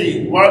your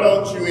seat, why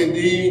don't you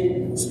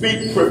indeed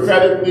speak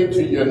prophetically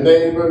to your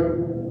neighbor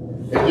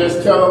and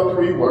just tell them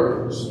 3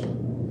 words.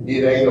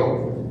 It ain't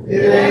over.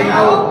 It ain't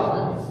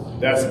over.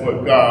 That's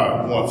what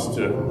God wants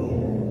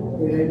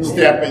to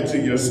step into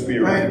your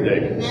spirit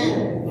today.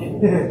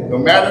 No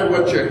matter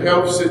what your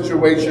health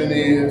situation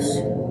is,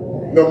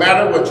 no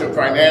matter what your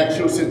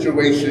financial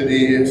situation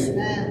is,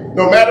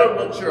 no matter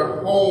what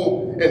your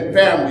home and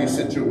family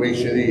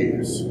situation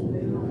is,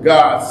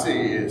 God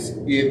says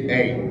it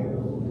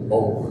ain't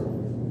over.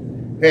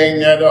 Hang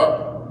that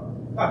up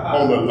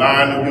on the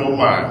line of your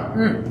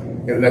mind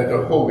and let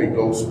the Holy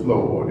Ghost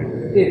flow on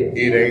it.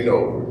 It ain't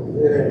over.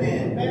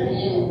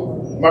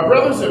 My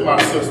brothers and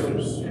my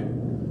sisters,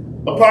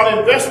 upon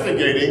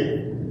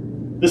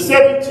investigating the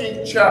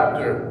 17th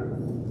chapter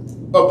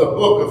of the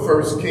book of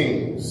 1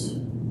 Kings,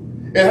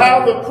 and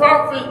how the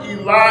prophet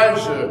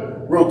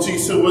Elijah,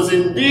 Rotisa, was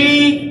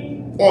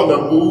indeed on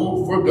the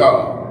move for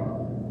God,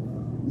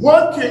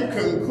 one can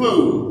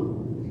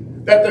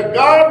conclude that the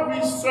God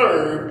we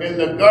serve and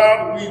the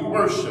God we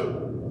worship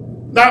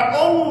not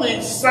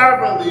only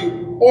sovereignly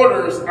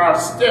orders our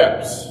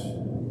steps,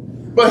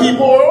 but he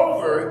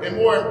moreover and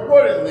more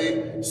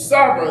importantly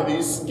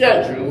sovereignly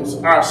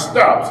schedules our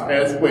stops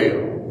as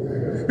well.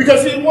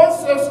 Because he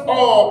wants us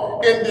all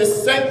in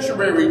this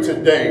sanctuary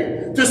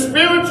today to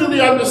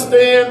spiritually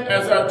understand,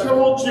 as I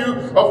told you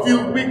a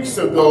few weeks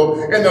ago,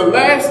 and the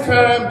last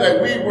time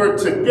that we were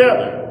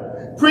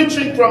together,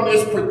 preaching from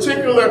this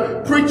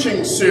particular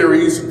preaching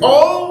series,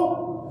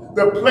 all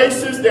the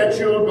places that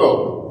you'll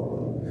go.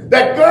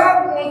 That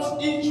God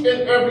wants each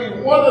and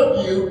every one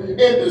of you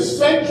in the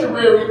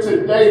sanctuary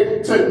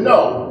today to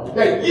know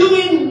that you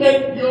didn't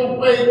make your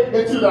way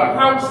into the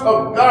house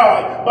of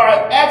God by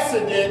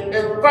accident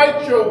and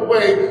fight your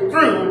way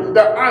through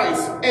the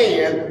ice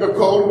and the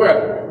cold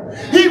weather.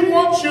 He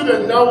wants you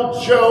to know,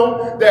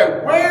 Joe,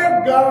 that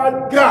where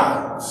God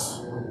guides,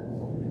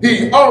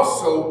 he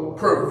also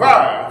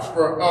provides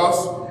for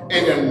us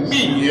in an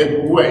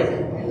immediate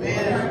way.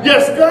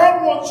 Yes,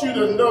 God wants you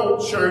to know,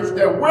 church,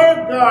 that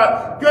where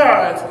God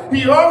guides,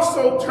 he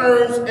also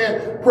turns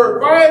and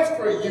provides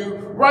for you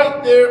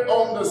right there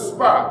on the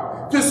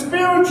spot to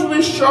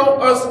spiritually show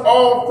us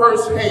all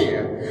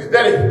firsthand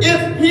that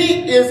if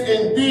he is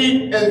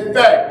indeed, in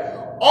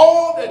fact,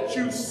 all that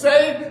you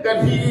say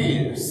that he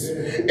is,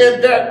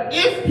 and that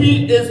if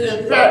he is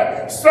in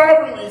fact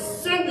sovereignly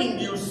sending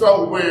you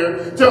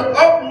somewhere to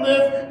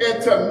uplift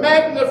and to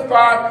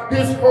magnify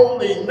his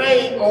holy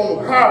name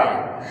on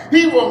high,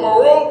 he will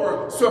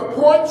moreover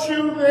support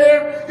you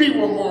there, he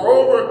will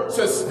moreover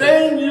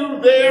sustain you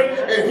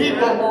there, and he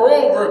will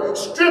moreover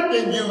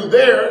strengthen you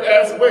there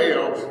as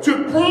well,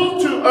 to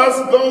prove to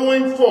us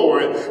going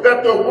forward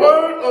that the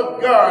word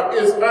of God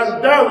is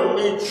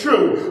undoubtedly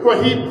true,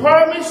 for he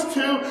promised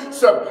to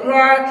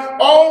supply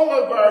all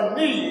of our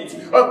needs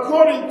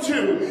according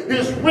to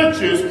his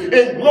riches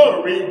in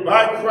glory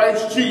by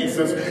Christ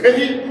Jesus.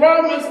 And he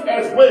promised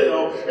as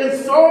well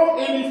in Psalm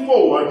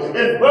 84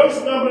 in verse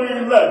number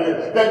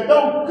 11 that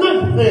no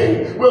good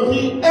thing will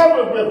he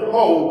ever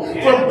withhold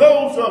from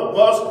those of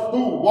us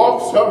who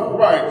walks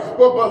upright.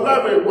 For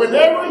beloved,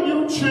 whenever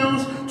you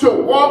choose to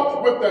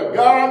walk with the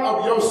God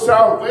of your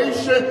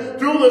salvation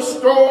through the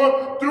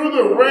storm, through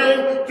the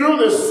rain, through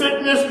the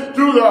sickness,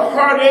 through the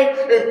heartache,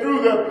 and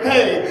through the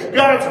pain,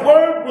 God's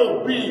word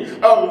will be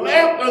a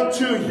lamp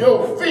unto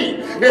your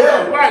feet and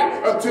a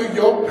light unto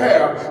your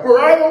path. For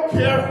I don't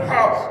care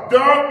how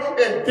dark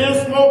and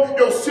dismal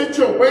your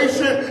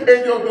situation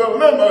and your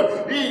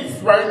dilemma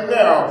is right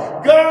now,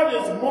 God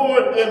is more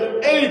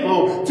than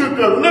able to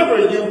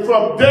deliver you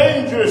from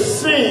danger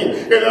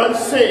seen and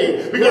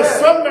unseen. Because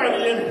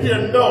somebody in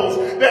here knows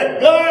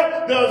that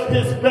God does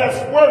his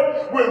best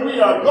work when we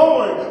are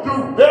going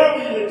through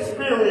valley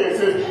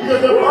experiences.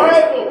 Because the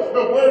Bible,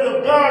 the word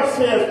of God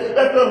says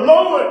that the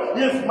Lord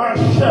is my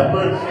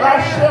shepherd,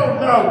 I shall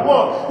not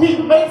want.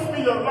 He makes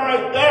me to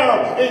lie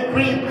down in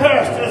green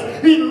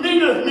pastures. He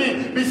leadeth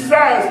me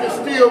beside the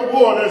still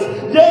waters.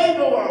 Yea,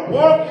 though I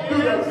walk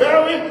through the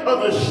valley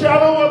of the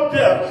shadow of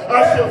death,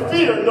 I shall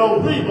fear no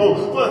evil,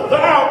 for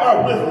thou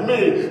art with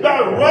me. Thy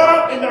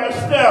rod and thy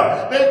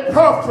staff, they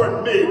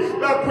comfort me.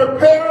 Thou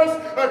preparest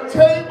a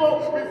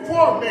table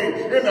before me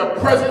in the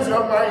presence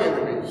of my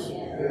enemies.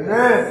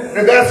 Amen.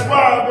 And that's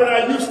why when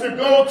I used to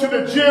go to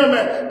the gym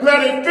at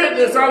Planet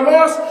Fitness, I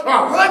lost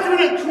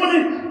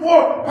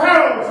 124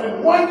 pounds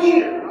in 1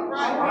 year.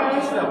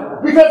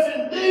 Because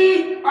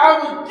indeed, I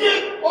would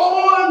get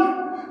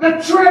on the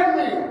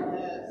treadmill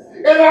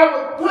and I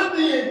would put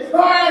the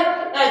incline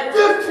at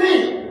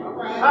 15.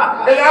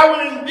 And I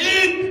would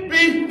indeed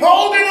be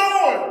holding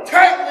on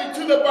tightly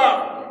to the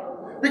bar.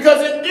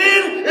 Because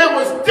indeed it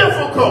was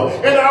difficult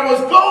and I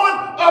was going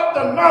up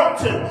the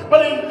mountain.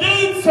 But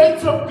indeed,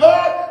 saints of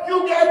God,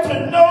 you got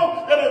to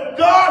know that if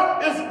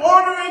God is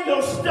ordering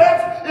your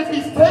steps, if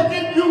he's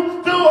taking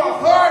you through a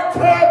hard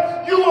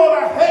time, you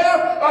ought to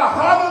have a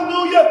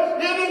hallelujah,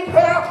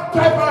 anyhow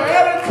type of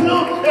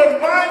attitude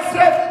and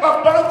mindset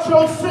about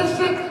your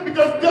system,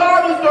 because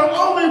God is the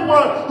only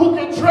one who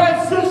can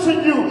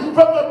transition you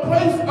from the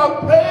place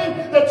of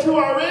pain that you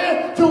are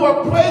in to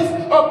a place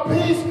of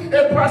peace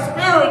and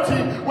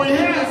prosperity where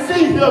you can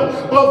see him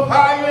both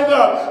high and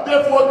up.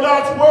 Therefore,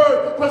 God's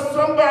word for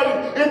somebody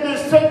in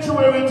this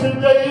sanctuary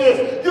today is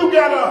you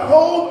got to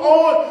hold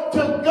on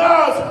to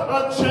God's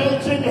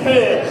unchanging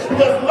hand,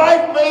 because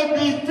life may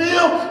be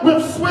filled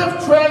with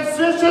swift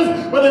transitions,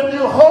 but if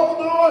you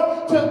hold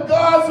on to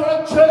God's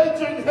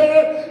unchanging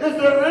hand, is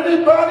there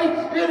anybody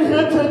in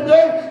here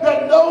today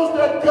that knows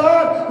that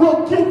God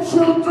will get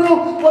you through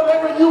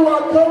whatever you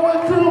are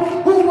going through?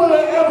 Who would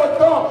have ever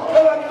thought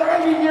that a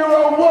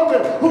 90-year-old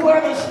woman who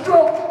had a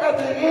stroke at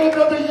the end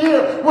of the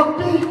year would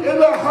be in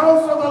the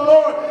house of the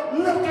Lord,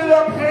 lifting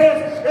up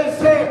hands and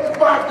saying,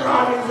 my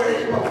God is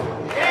able?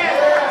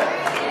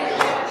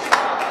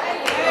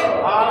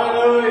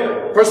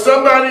 Hallelujah. For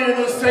somebody in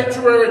this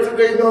sanctuary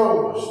today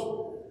knows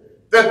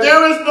that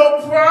there is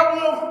no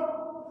problem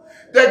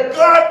that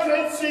God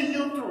can't see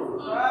you through.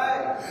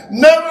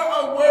 Never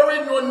a worry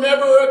nor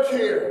never a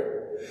care.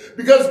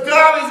 Because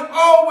God is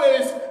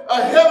always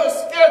ahead of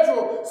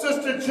schedule,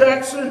 Sister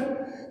Jackson,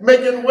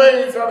 making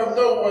ways out of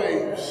no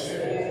ways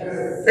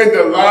in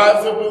the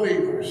lives of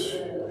believers.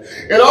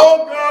 And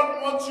all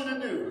God wants you to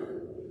do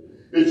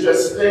is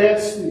just stand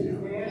still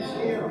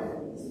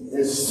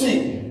and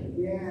see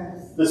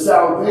the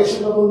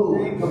salvation of the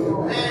Lord.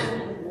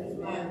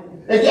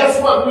 And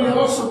guess what? We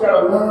also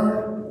got to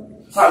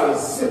learn how to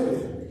zip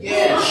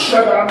it.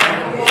 Shut our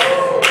mouth.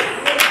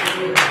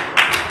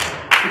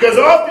 Because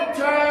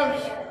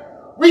oftentimes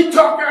we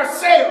talk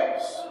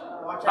ourselves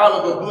out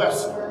of the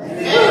blessing.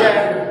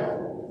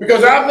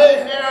 Because I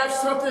may have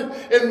something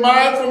in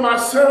mind for my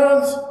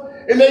sons,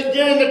 and they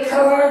get in the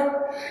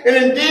car and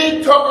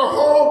indeed talk a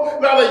whole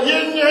lot of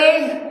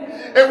yin-yang,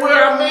 and where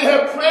I may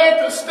have planned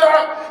to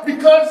stop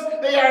because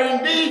they are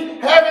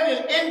indeed having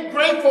an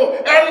ungrateful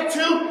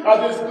attitude,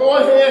 I'll just go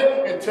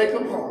ahead and take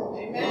them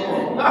home.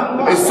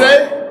 And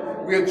say,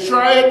 we'll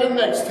try it the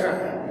next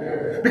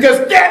time. Because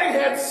Daddy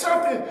had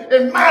something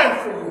in mind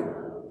for you.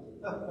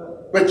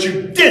 But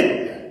you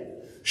didn't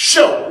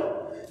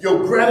show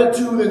your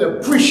gratitude and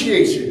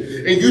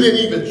appreciation. And you didn't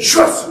even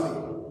trust me.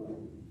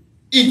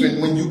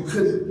 Even when you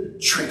couldn't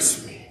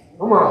trace me.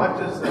 Come on.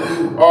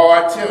 Oh,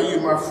 I tell you,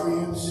 my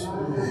friends,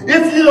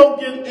 if you don't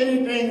get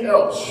anything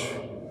else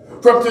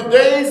from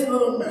today's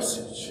little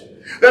message,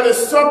 that is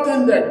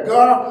something that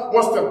God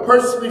wants to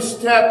personally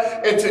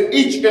step into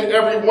each and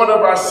every one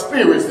of our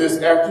spirits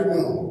this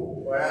afternoon.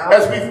 Wow.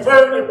 As we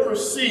further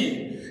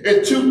proceed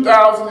in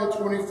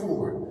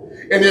 2024,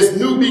 in this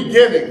new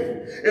beginning,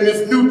 in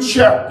this new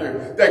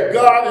chapter that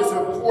God is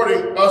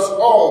affording us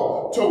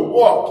all to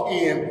walk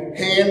in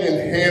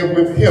hand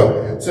with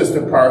him,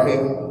 Sister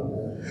Parham.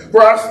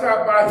 For I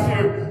stopped by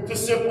here to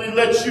simply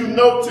let you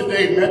know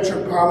today,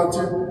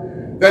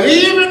 Metropolitan, that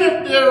even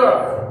if there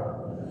are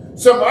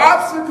some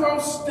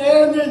obstacles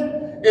standing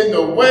in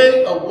the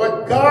way of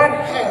what God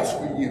has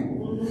for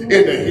you in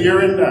the here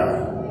and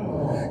now,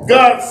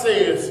 God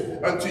says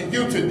unto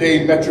you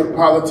today,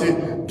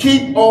 Metropolitan,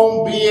 keep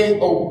on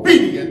being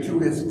obedient to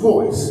his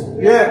voice.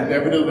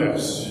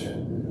 Nevertheless.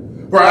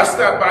 For I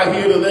stopped by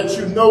here to let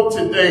you know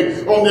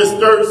today on this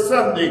third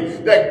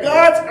Sunday that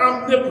God's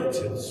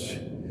omnipotence,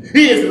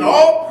 he is an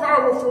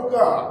all-powerful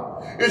God,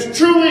 is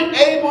truly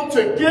able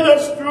to get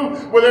us through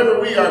whatever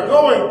we are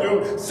going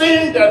through,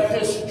 seeing that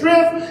his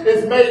strength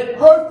is made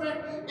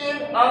perfect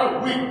in our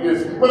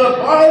weakness. For the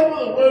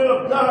Bible, the word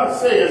of God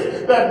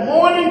says that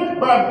morning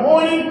by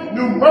morning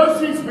new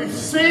mercies we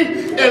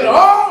see, and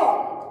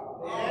all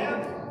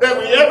that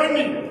we ever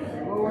needed,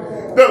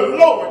 the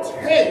Lord's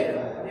hand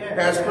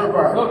has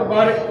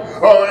provided.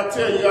 Oh, I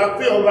tell you, I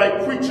feel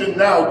like preaching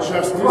now,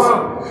 Justice.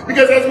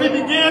 Because as we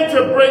begin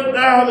to break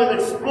down and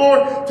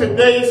explore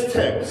today's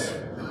text,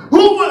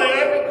 who would have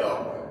ever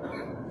thought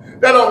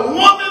that a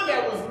woman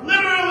that was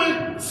literally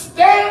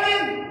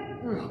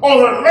standing on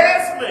her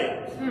last leg,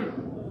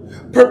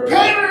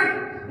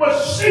 preparing what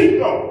she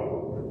thought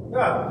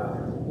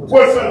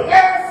was her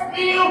last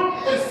meal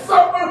and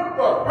supper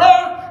for her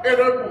and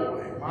her boy.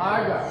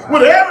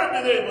 would ever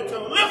been able to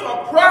lift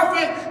a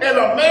prophet and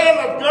a man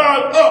of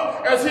God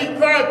up as he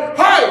climbed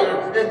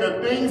higher in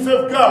the things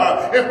of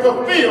God and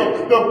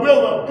fulfill the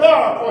will of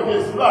God for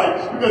his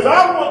life. Because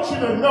I want you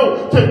to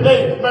know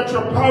today,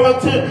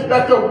 Metropolitan,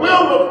 that the will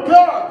of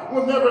God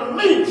will never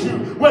lead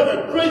you where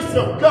the grace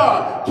of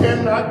God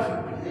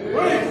cannot keep you.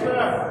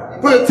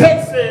 For the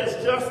text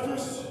says,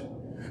 Justice,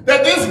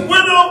 that this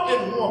widow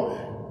and woman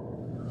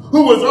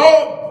who was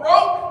all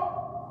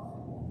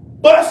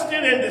broke,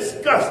 busted, and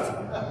disgusted,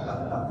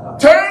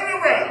 turned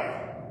around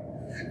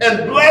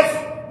and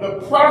blessed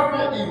the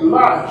prophet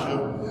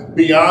Elijah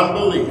beyond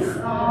belief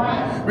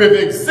with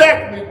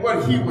exactly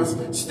what he was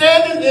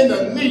standing in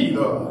the need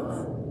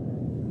of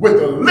with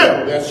the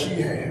little that she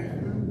had.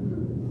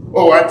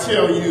 Oh, I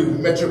tell you,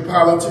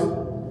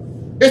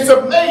 Metropolitan, it's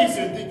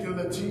amazing, Deacon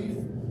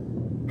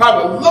Lateef,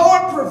 how the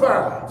Lord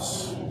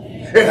provides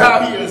and how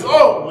he is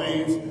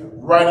always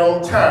right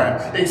on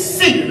time,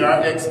 exceeding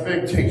our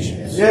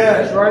expectations. Yeah,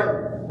 that's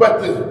right.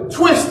 But the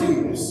twist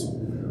is,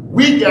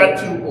 we got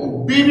to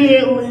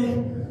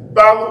obediently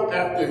follow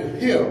after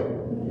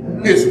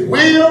him, his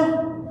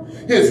will,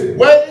 his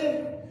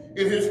way,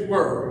 and his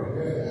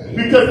word.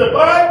 Because the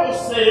Bible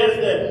says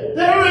that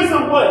there is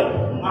a way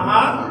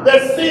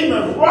that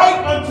seemeth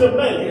right unto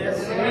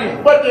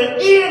man, but the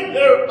end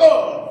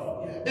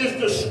thereof is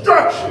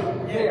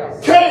destruction,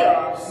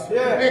 chaos,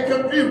 and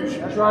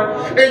confusion. That's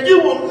right. And you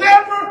will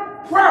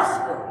never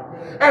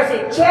prosper as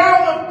a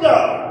child of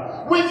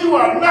God when you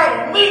are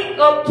not linked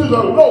up to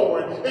the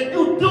Lord and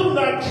you do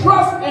not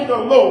trust in the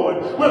Lord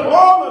with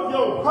all of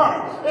your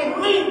heart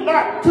and lean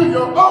not to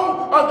your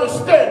own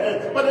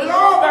understanding, but in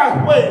all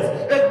thy ways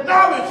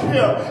acknowledge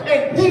him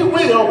and he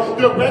will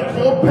direct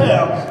your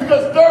path.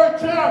 Because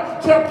 3 John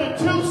chapter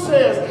 2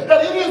 says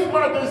that it is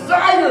my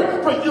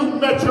desire for you,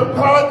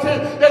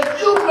 Metropolitan, that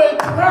you may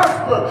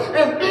prosper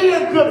and be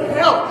in good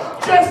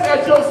health, just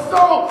as your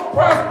soul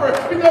prospers.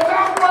 Because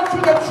I want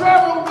you to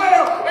travel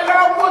well and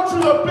I want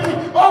you to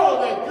be all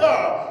that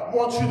God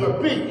wants you to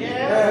be.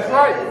 That's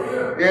right.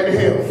 In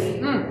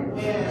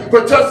him.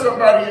 But touch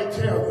somebody and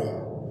tell them,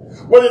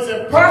 what is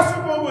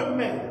impossible with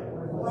man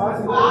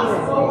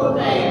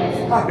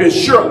is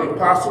surely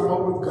possible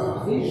with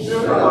God.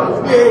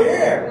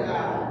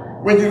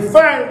 When you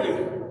find it,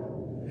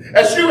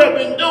 as you have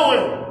been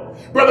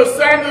doing, Brother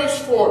Sanders,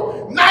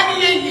 for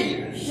 98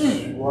 years,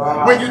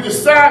 when you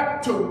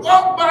decide to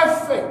walk by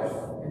faith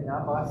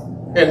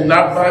and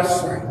not by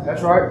sight.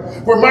 That's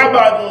right. For my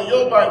Bible and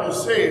your Bible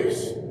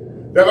says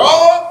that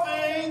all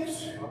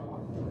things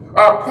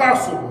are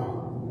possible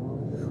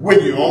when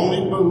you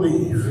only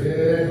believe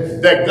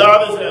that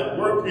God is at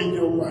work in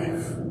your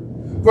life.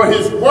 For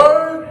his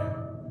word,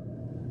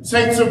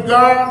 saints of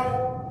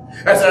God,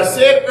 as I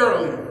said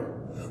earlier,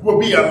 will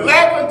be a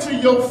lamp unto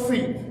your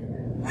feet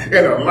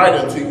and a light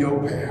unto your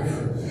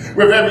path.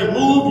 With every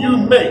move you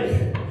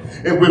make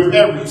and with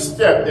every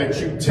step that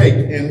you take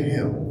in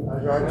him.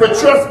 For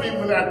trust me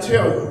when I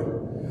tell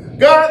you,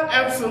 God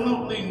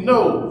absolutely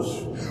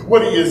knows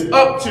what he is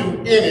up to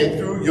in and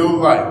through your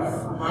life.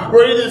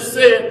 For it is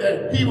said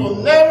that he will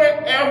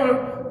never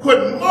ever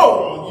put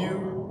more on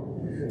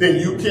you than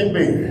you can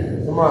bear.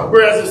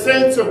 Whereas the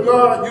saints of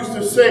God used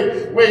to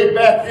say way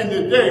back in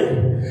the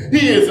day,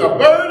 he is a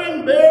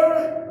burden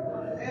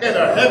bearer and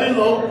a heavy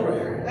load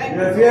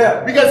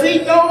bearer. Because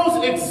he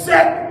knows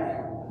exactly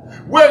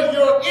where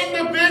your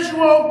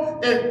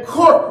individual and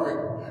corporate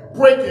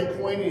breaking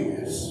point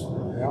is.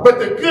 But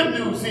the good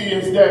news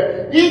is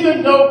that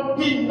even though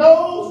he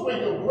knows where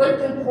your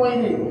breaking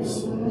point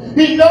is,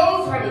 he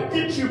knows how to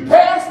get you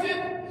past it,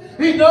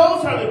 he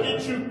knows how to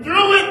get you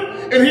through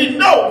it, and he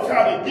knows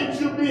how to get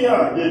you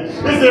beyond it.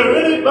 Is there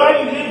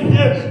anybody in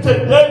here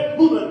today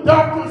who the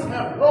doctors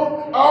have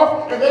wrote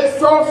off and they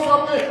saw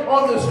something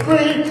on the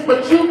screen,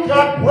 but you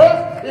got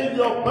breath in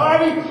your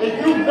body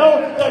and you know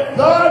that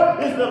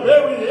God is the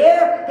very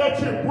air that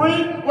you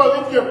breathe?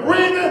 Well, if you're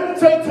breathing,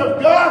 saints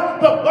of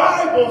God, the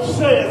Bible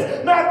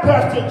says, not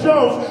Pastor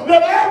Jones,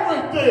 that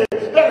everything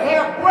that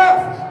have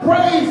breath,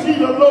 praise ye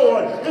the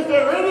Lord. Is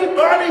there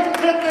anybody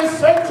in this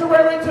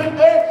sanctuary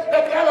today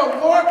that got a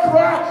war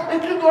cry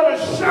and you're going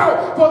to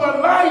shout for the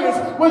lions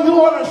when you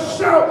want to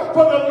shout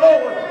for the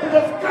Lord?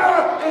 Because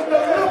God is the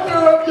lifter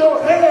of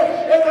your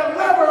head and the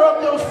lover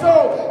of your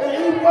soul. And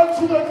he wants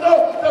you to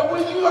know that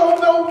when you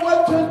don't know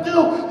what to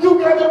do, you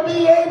got to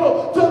be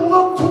able to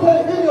look to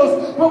the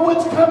hills from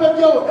which cometh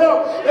your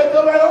help, and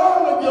to let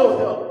all of your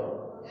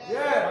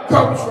help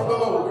comes from the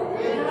Lord.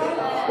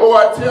 Oh,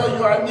 I tell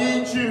you, I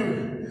need you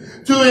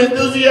to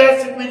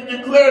enthusiastically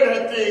declare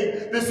that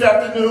thing this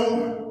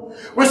afternoon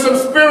with some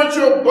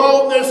spiritual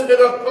boldness and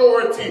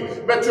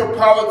authority,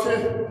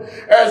 Metropolitan,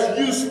 as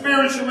you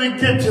spiritually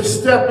get to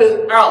step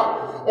it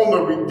out on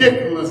the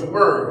ridiculous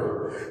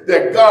word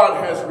that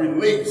God has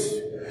released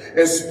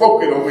and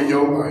spoken over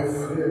your life.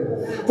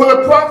 For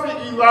the prophet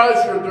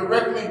Elijah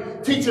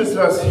directly teaches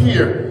us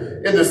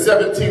here in the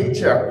 17th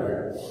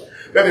chapter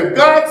that if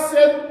God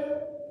said it,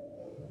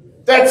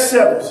 that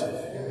settles it.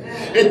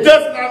 It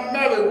does not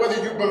matter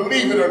whether you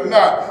believe it or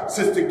not,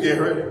 Sister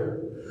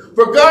Garrett.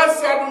 For God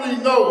sovereignly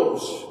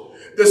knows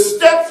the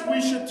steps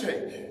we should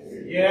take.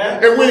 Yeah.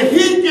 And when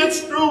he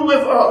gets through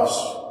with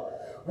us,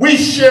 we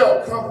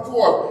shall come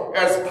forth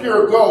as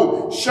pure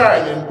gold,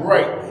 shining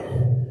brightly.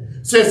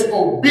 Since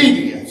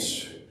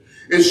obedience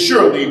is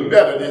surely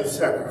better than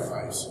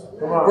sacrifice.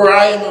 For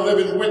I am a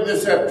living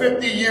witness at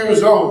 50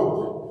 years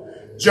old,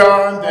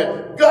 John,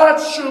 that God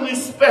surely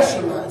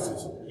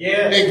specializes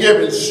in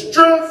giving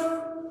strength,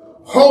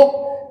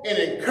 hope, and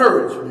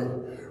encouragement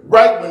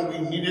right when we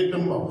need it the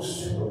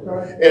most.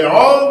 And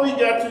all we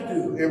got to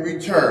do in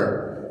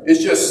return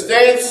is just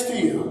stand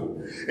still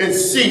and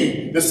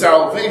see the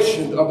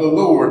salvation of the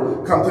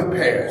Lord come to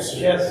pass.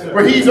 Yes, sir.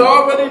 For he's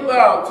already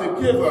vowed to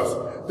give us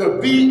the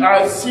victory,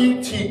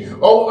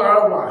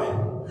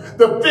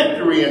 the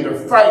victory and to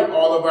fight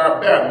all of our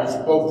battles,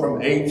 both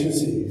from A to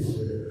Z.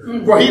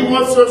 For he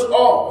wants us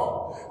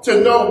all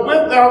to know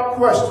without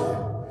question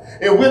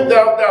and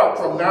without doubt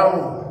from now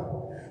on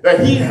that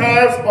he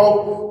has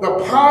both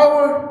the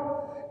power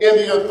and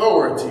the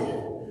authority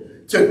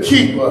to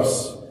keep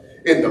us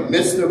in the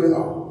midst of it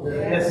all.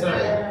 Yes,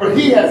 sir. For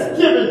he has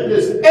given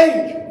his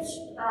angels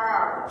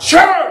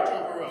charge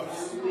over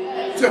us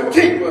to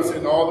keep us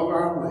in all of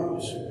our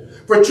ways.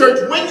 For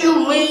church, when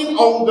you lean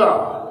on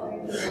God,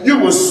 you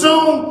will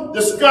soon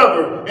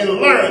discover and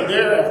learn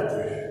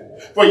thereafter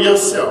for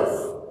yourself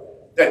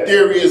that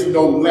there is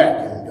no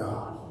lack in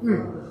God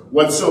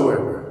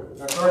whatsoever.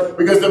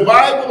 Because the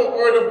Bible, the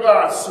Word of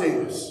God,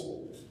 says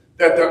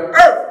that the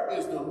earth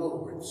is the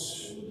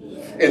Lord's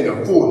and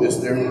the fullness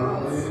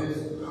thereof.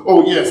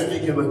 Oh yes,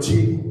 Deacon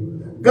Latif,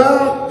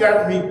 God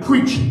got me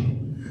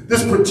preaching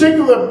this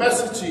particular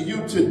message to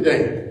you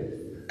today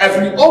as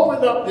we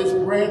open up this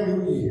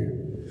brand new year.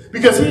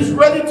 Because he's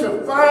ready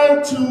to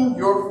fine-tune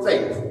your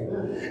faith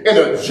and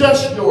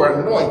adjust your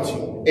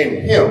anointing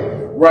in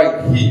him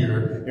right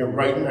here and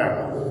right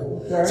now.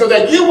 So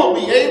that you will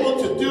be able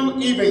to do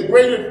even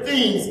greater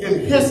things in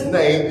his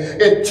name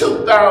in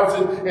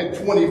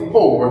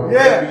 2024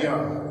 and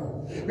beyond.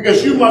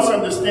 Because you must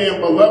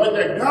understand, beloved,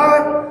 that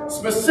God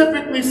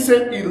specifically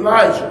sent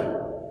Elijah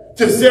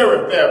to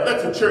Zarephath.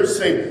 Let the church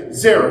say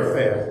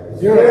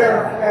Zarephath.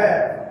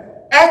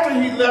 After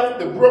he left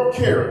the brook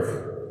Cherith,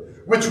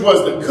 which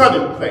was the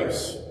cutting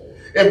place,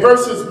 in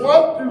verses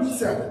 1 through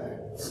 7.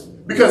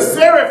 Because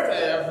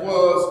Zarephath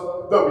was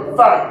the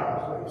refining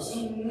place.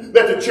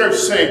 Let the church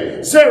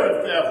say,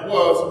 Zarephath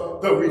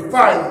was the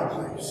refining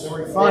place.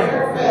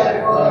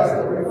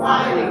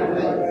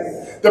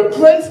 The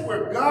place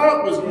where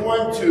God was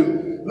going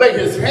to lay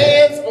his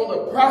hands on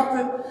the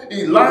prophet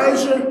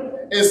Elijah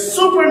and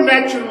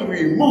supernaturally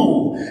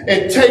remove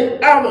and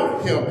take out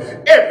of him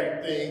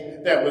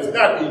everything that was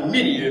not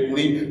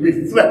immediately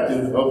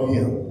reflective of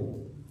him.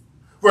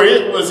 For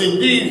it was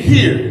indeed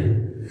here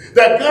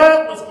that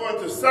God was going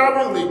to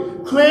sovereignly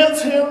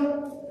cleanse him,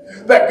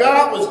 that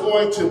God was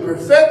going to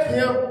perfect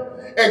him,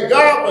 and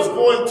God was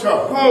going to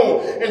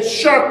hone and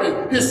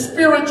sharpen his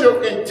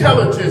spiritual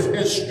intelligence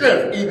and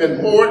strength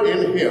even more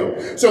in him,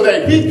 so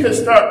that he could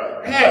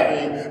start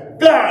having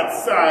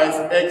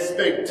God-sized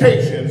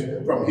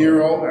expectations from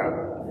here on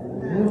out.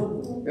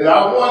 And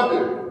I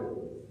wonder,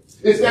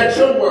 is that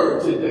your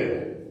word today?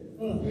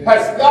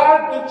 Has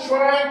God been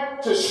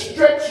trying to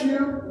stretch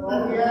you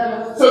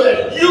so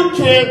that you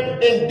can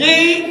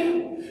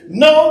indeed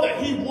know that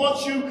he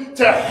wants you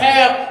to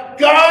have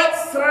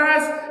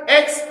God-sized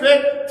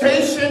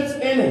expectations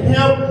in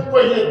him?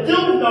 For you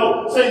do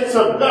know, saints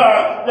of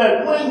God,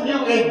 that when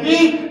you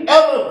indeed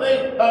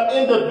elevate an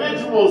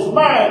individual's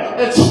mind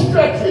and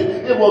stretch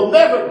it, it will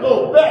never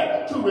go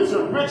back to its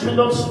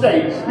original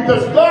state.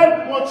 Because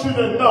God wants you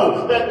to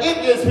know that it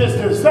is his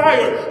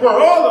desire for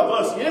all of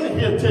us in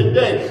here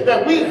today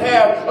that we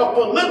have a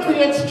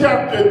Philippians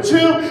chapter 2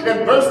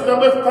 and verse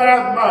number 5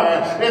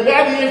 mind. And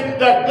that is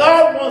that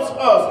God wants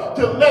us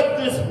to let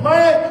this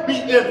mind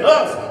be in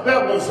us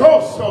that was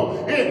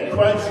also in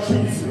Christ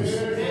Jesus.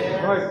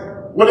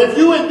 Well, if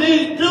you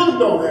indeed do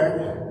know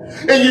that,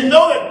 and you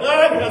know that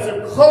God has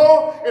a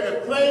call and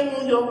a claim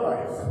on your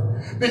life,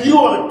 then you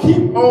ought to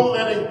keep on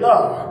letting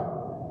God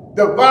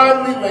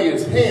divinely lay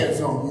his hands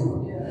on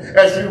you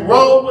as you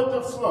roll with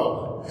the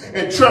flow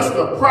and trust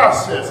the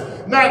process,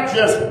 not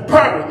just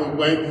part of the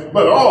way,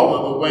 but all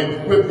of the way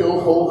with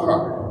your whole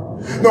heart.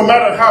 No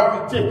matter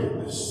how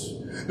ridiculous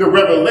the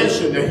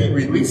revelation that he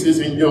releases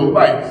in your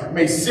life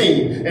may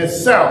seem and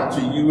sound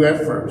to you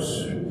at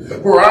first.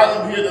 For I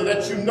am here to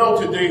let you know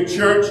today,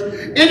 church,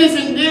 it is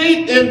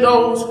indeed in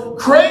those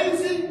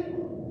crazy,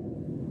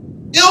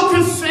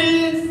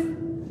 ill-conceived,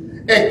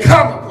 and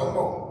comical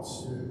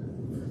moments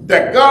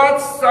that God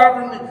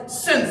sovereignly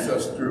sends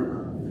us through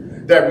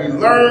that we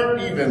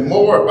learn even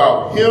more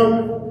about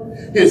him,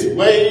 his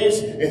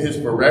ways, and his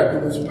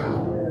miraculous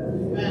power.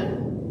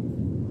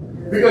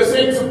 Amen. Because,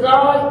 saints of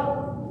God,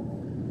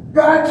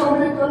 God told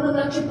me to come to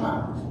let you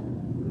out.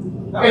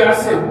 And I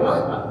said,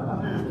 what?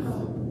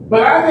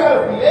 But I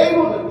got to be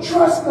able to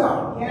trust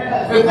God.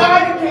 And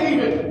God can't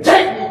even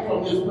take me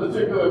from this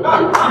particular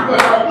place.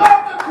 Because I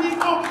love the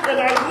people and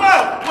I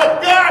love what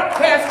God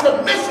has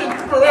commissioned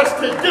for us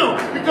to do.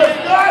 Because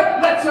God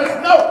lets lets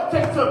us know,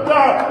 saints of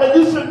God, that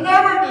you should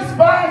never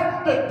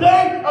despise the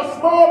day of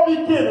small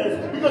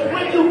beginnings. Because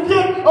when you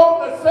get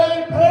on the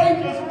same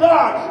page as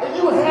God and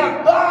you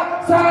have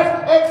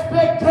God-sized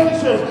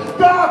expectations,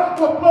 God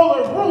will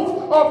blow the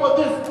roof off of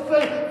this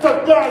thing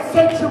to God's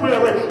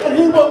sanctuary. And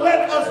he will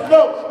let us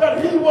know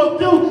that he will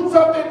do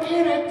something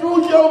in and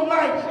through your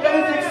life that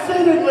is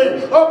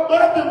exceedingly,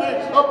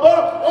 abundantly,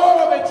 above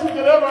all that you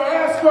could ever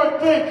ask or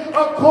think,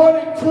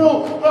 according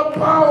to the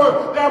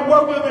power that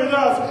worketh in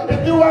us.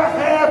 And do I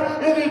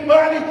have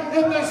anybody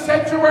in this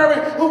sanctuary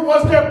who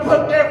wants to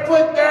put their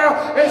foot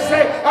down and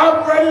say,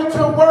 I'm ready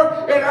to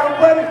work and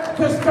I'm ready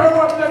to stir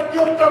up the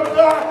gift of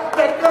God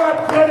that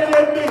God planted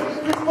in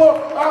me before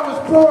I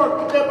was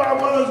born in my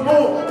mother's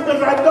womb?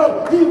 Because I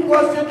know he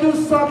wants to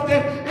do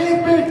something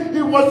in me,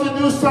 he wants to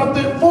do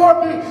something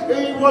for me,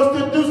 and he wants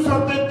to do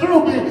something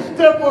through me.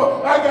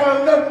 Therefore, I got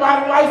to let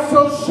my light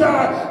so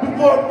shine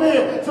before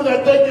men so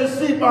that they can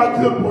see my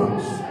good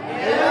works.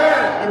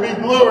 And be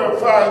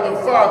glorified the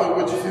Father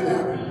which is in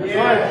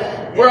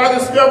heaven. Where I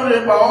discovered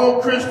in my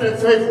own Christian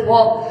faith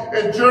walk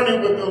and journey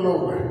with the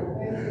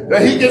Lord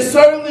that he can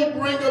certainly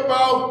bring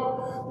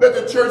about, let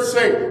the church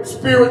say,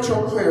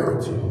 spiritual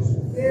clarity.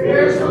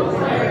 Spiritual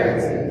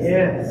clarity.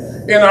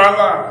 Yes. In our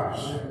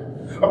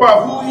lives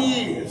about who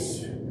he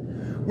is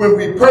when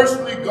we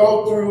personally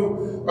go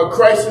through a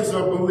crisis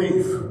of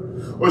belief,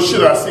 or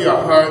should I say a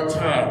hard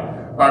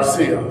time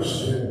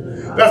ourselves.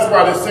 That's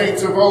why the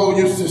saints of old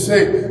used to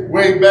say,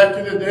 way back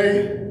in the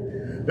day,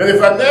 that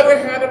if I never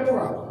had a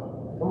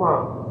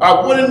problem,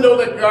 I wouldn't know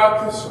that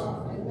God could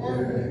solve it.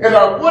 And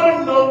I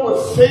wouldn't know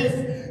what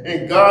faith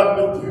in God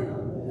would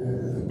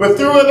do. But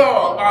through it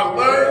all, I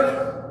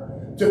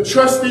learned to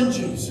trust in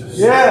Jesus.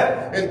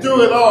 Yeah. And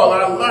through it all,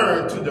 I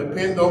learned to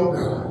depend on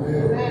God.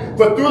 Yeah.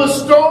 But through the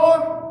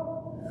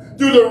storm,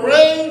 through the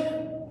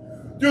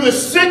rain, through the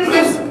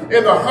sickness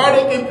and the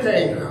heartache and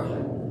pain,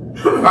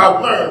 I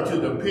learned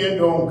to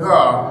depend on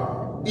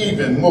God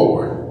even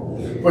more.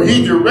 For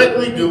he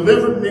directly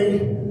delivered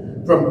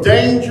me from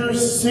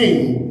dangers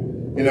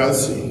seen and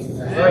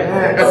unseen.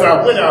 As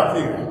I went out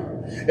there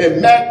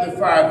and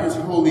magnified his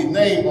holy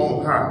name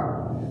on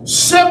high,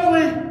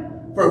 simply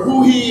for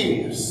who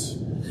he is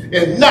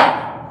and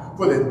not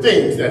for the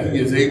things that he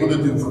is able to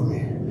do for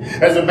me.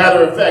 As a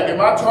matter of fact, am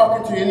I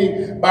talking to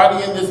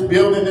anybody in this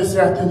building this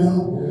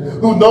afternoon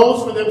who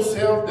knows for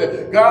themselves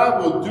that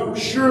God will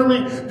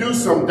surely do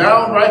some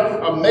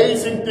downright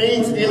amazing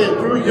things in and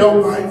through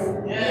your life?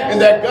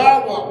 And that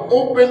God will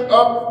open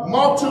up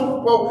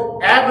multiple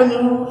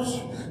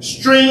avenues,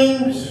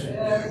 streams,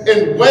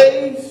 and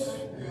ways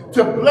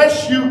to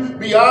bless you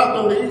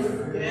beyond belief.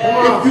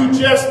 If you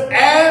just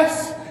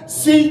ask,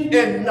 seek,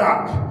 and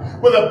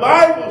knock. Well, the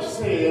Bible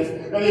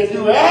says that if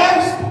you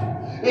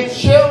ask, it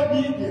shall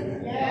be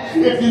given.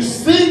 If you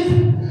seek,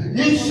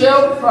 ye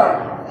shall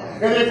find.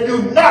 And if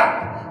you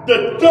knock,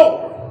 the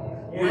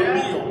door will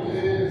be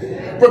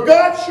open. For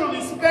God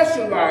surely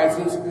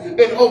specializes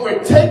in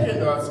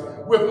overtaking us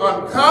with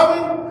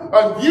uncommon,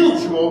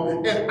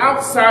 unusual, and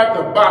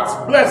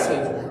outside-the-box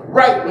blessings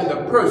right when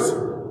the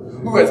person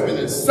who has been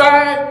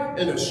inside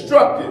and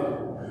instructed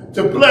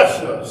to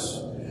bless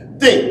us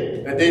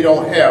think that they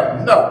don't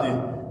have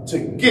nothing to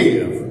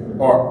give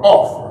or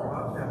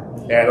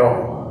offer at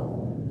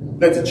all.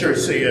 Let the church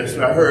say yes.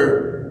 I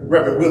heard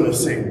Reverend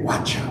Willis say,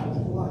 watch out.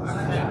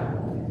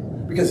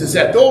 Because it's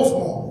at those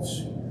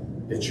moments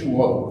that you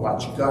want to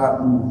watch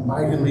God move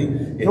mightily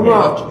and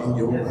much in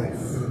your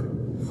life.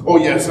 Oh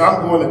yes,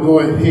 I'm going to go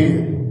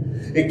ahead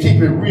and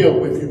keep it real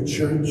with you,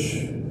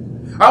 church.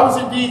 I was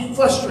indeed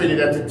frustrated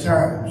at the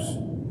times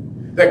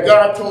that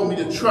God told me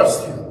to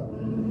trust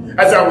him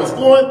as I was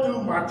going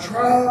through my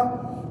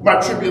trial, my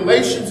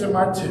tribulations, and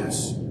my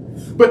tests.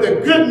 But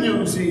the good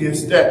news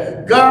is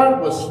that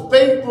God was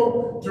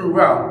faithful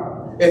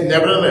throughout, and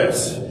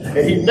nevertheless,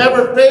 and he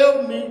never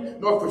failed me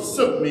nor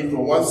forsook me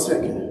for 1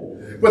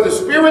 second. But the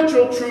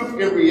spiritual truth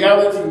in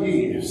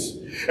reality is,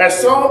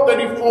 as Psalm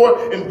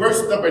 34 in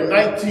verse number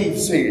 19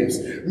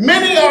 says,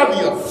 many are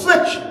the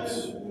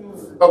afflictions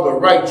of the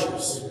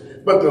righteous,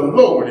 but the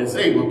Lord is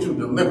able to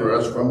deliver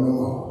us from them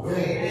all.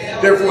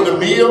 Therefore the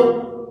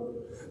meal,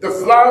 the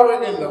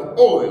flour, and the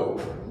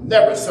oil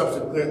never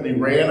subsequently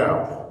ran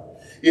out.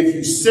 If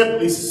you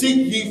simply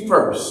seek ye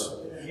first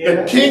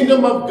the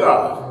kingdom of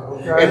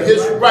God and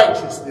his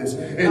righteousness,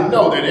 and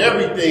know that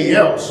everything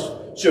else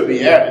shall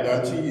be added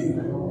unto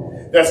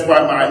you. That's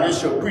why my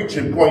initial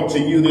preaching point to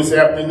you this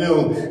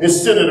afternoon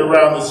is centered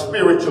around the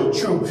spiritual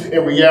truth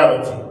and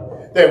reality.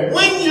 That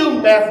when you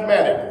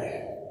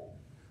mathematically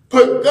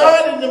put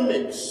God in the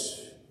mix,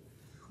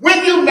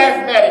 when you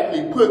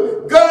mathematically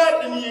put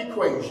God in the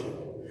equation,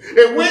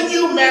 and when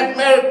you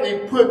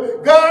mathematically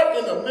put God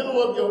in the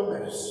middle of your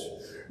mess,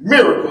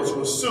 miracles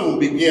will soon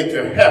begin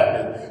to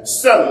happen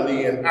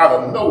suddenly and out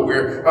of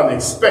nowhere,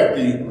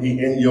 unexpectedly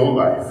in your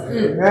life.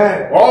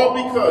 Amen.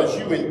 All because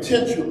you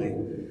intentionally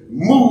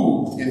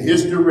moved in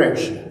his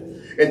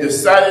direction and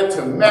decided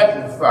to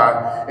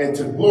magnify and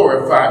to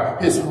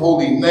glorify his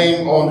holy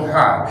name on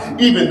high,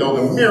 even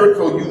though the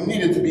miracle you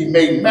needed to be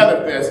made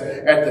manifest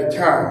at the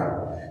time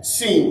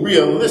seem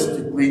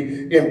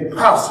realistically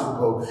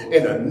impossible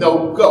and a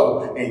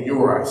no-go in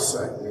your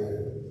eyesight.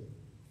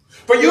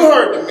 For you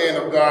heard the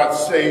man of God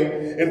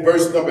say in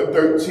verse number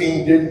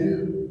 13, didn't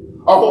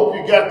you? I hope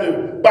you got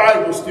the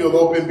Bible still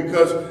open,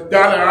 because,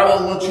 Donna, I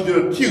don't want you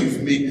to accuse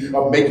me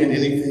of making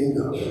anything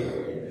up.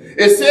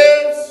 It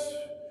says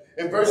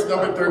in verse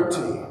number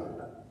 13,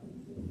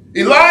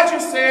 Elijah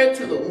said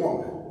to the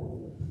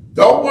woman,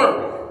 don't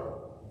worry.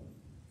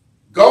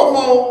 Go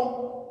home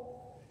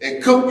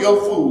and cook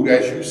your food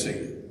as you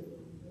see.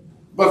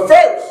 But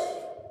first,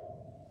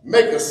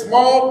 make a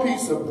small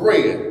piece of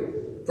bread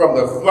from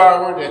the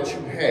flour that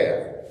you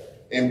have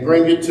and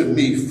bring it to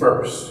me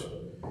first.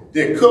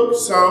 Then cook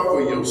some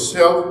for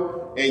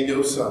yourself and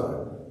your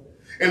son.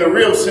 In a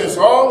real sense,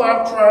 all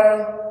I'm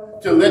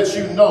trying to let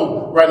you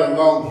know right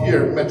along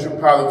here,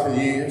 Metropolitan,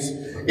 is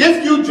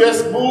if you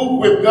just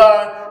move with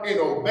God and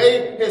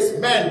obey his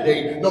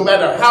mandate, no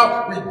matter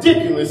how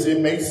ridiculous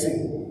it may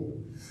seem,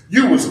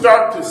 you will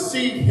start to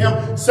see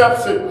him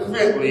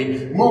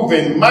subsequently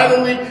moving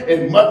mightily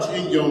and much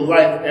in your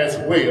life as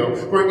well.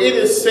 For it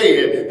is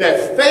said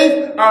that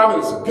faith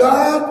honors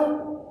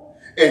God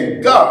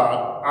and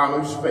God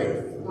honors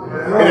faith.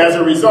 And as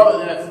a result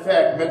of that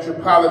fact,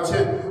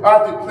 Metropolitan,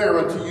 I declare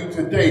unto you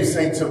today,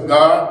 saints of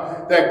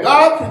God, that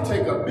God can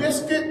take a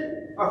biscuit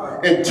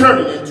and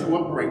turn it into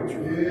a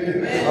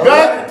breakthrough.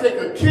 God can take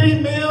a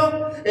kiddie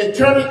meal and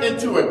turn it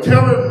into a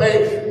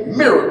tailor-made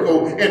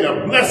miracle and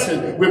a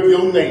blessing with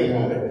your name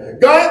on it.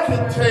 God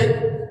can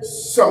take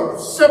some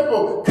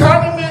simple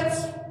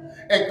condiments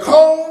and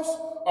cause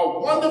a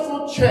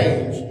wonderful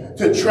change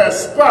to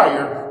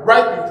transpire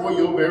right before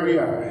your very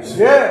eyes.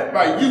 Yeah.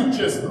 By you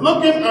just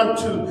looking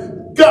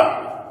unto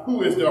God,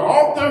 who is the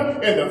author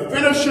and the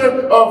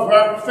finisher of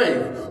our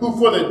faith, who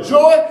for the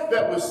joy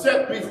that was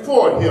set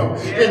before him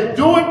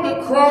endured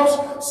the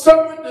cross,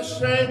 suffered the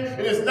shame,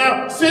 and is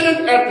now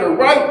sitting at the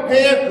right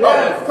hand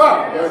of the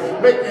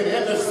Father, making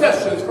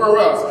intercessions for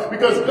us.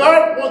 Because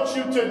God wants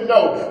you to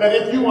know that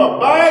if you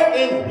abide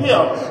in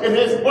him and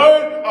his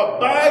word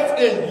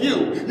abides in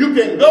you, you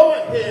can go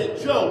ahead,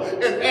 Joe,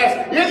 and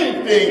ask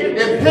anything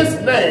in his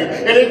name,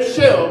 and it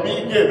shall be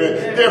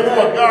given.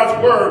 Therefore,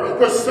 God's word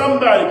for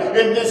somebody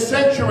in this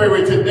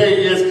sanctuary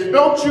today is,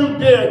 don't you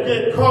dare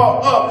get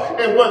caught up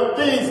in what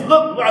things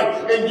look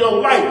like in your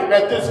life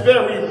at this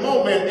very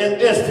moment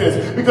and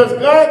instance, because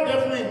God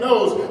definitely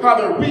knows how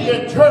to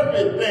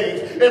reinterpret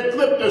things and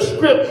flip the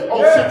script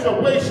on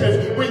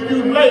situations when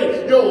you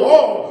lay your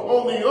all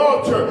on the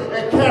altar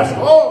and cast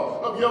all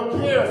of your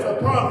cares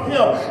upon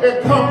him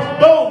and come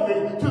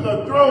boldly to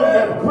the throne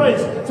of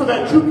grace so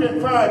that you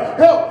can find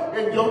help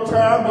in your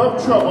time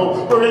of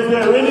trouble. Or is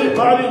there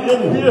anybody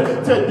in here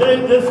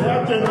today, this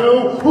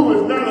afternoon, who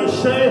is not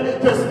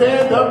ashamed to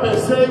stand up and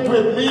say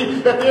with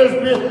me that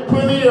there's been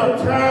plenty of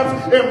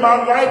times in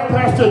my life,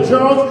 Pastor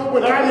Jones,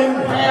 when I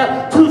didn't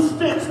have two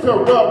sticks to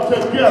rub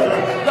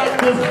together like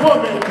this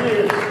woman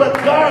did, but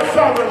God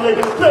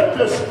sovereignly flipped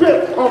the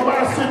script on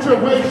my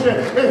situation,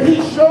 and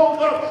he showed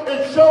up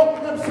and showed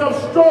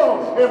himself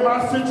strong in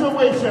my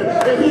situation,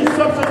 and he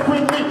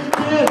subsequently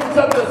did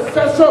something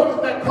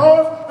special that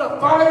caused the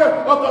fire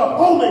of the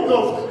Holy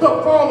Ghost to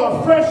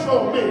fall afresh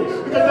on me,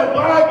 because the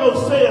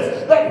Bible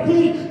says that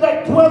he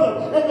that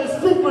dwelleth in the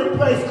secret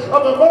place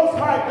of the Most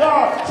High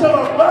God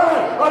shall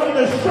abide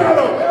under the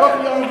shadow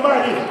of the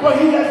Almighty, for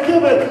he has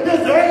given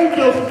his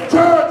angels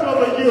charge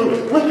over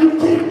you when you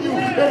keep you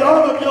in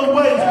all of your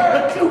ways.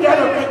 But you got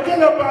to forget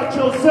about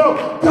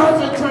yourself,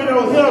 concentrate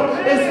on him,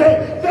 and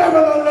say,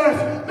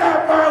 nevertheless,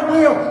 not my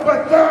will,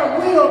 but thy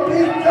will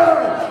be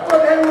done. For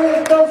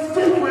there is no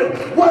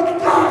secret what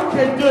God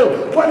can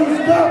do. What he's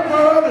done for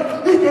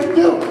others, he can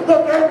do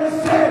the very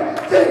same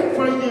thing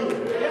for you.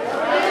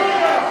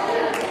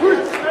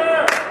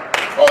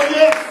 Oh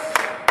yes,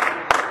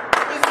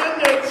 it's in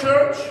there,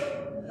 church.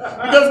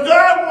 Because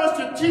God wants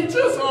to teach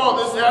us all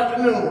this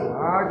afternoon,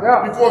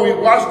 before we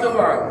watch the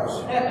lines,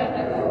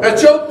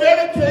 that your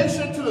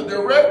dedication to the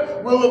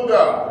direct will of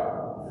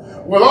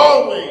God will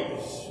always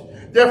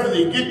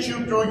definitely get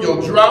you through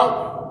your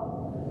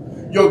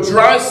drought, your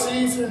dry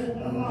season,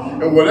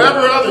 and whatever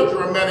other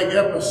dramatic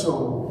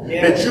episode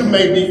that you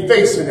may be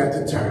facing at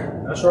the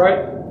time. That's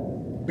right.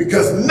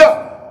 Because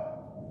nothing,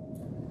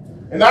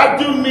 and I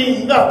do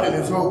mean nothing,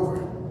 is over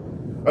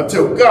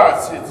until God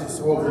says it's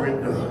over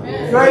and done.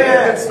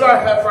 And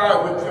start high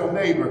five with your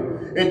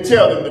neighbor and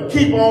tell them to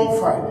keep on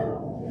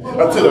fighting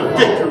until the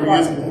victory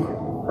is won.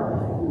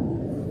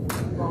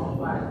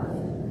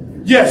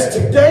 Yes,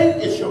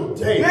 today is your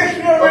day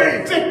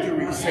of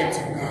victory, saints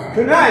of God.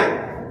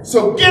 Tonight.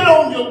 So get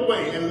on your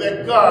way and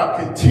let God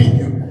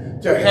continue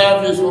to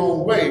have his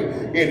own way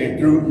in and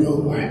through your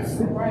life.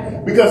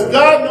 Because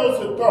God knows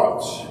the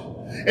thoughts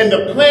and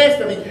the plans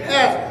that he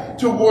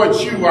has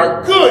towards you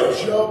are good,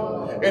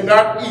 Joe, and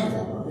not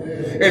evil.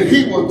 And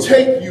he will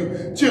take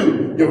you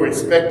to your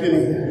expected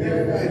end.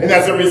 And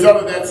as a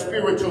result of that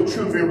spiritual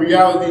truth and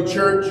reality,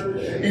 church,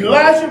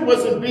 Elijah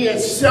wasn't being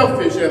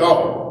selfish at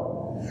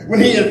all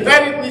when he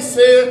emphatically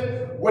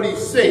said what he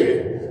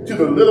said to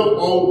the little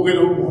old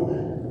widow woman.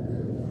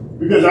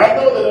 Because I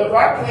know that if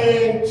I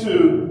came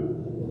to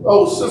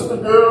sister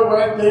girl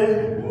right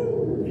there,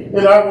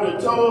 and I would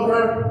have told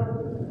her,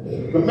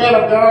 the man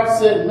of God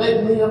said,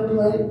 make me a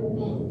plate.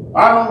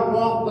 I don't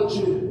want what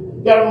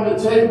you got on the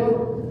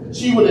table.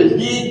 She would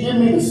indeed give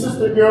me the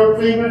sister girl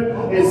finger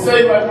and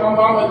say, like my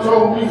mama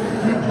told me,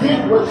 you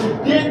get what you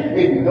get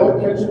and you don't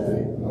catch a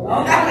thing.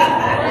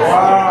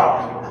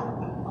 Wow.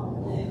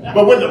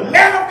 But when the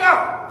man of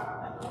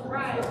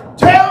God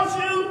tells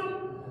you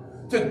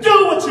to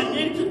do what you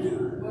need to do,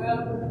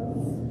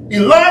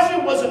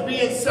 Elijah wasn't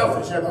being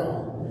selfish at all.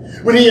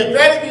 When he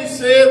emphatically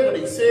said what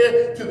he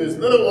said to this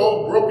little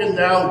old broken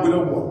down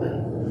widow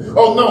woman.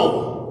 Oh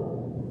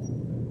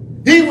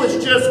no. He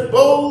was just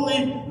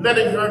boldly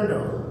letting her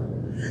know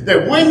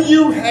that when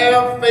you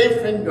have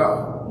faith in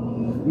God,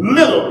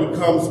 little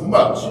becomes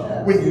much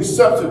when you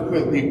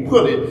subsequently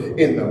put it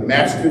in the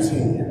master's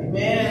hand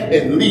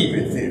and leave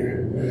it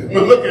there.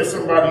 But look at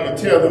somebody and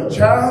tell them,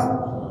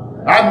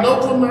 child, I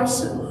know for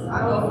myself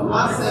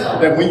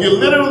that when you're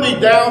literally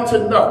down to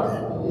nothing,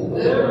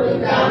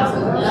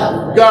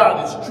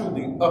 God is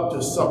truly up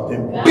to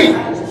something big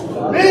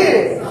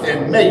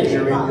and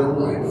major in your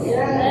life.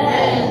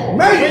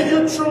 When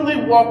you truly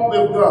walk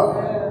with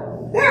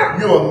God,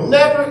 you'll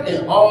never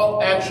in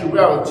all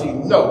actuality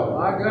know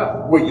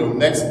where your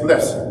next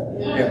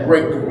blessing and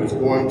breakthrough is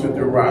going to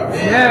derive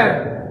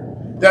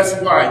from. That's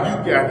why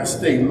you got to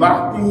stay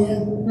locked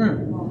in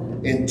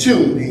and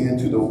tuned in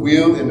to the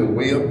will and the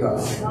way of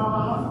God.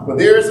 For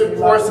there is a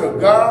voice of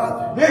God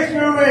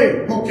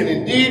who can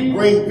indeed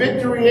bring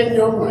victory in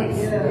your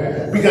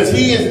life. Because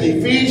he is an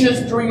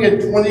Ephesians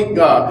 3:20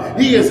 God.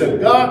 He is a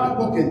God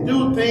who can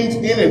do things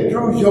in and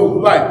through your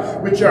life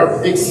which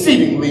are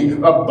exceedingly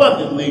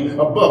abundantly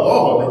above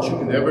all that you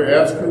can ever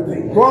ask or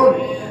think.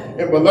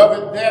 And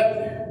beloved, that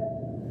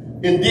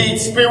indeed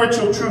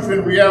spiritual truth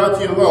and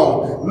reality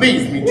alone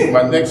leads me to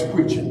my next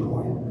preaching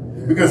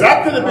point. Because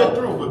I could have been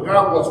through, but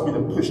God wants me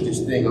to push this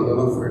thing a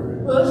little further.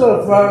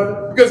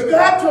 Because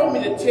God told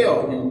me to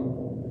tell you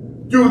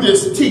through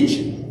this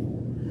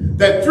teaching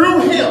that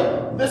through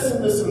him,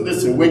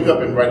 listen, wake up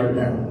and write it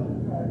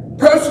down.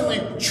 Personally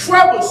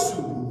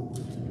troubleshooting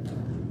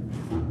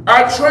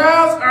our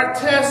trials, our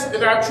tests,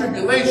 and our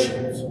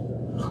tribulations,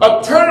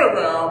 a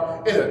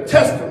turnaround and a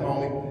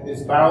testimony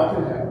is bound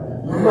to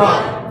happen.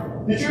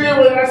 Right. Did you hear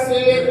what I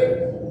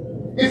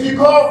said? If you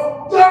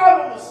call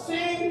God on the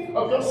scene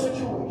of your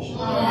situation,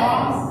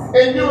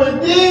 and you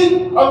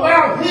indeed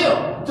allow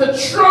him to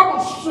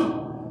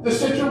troubleshoot the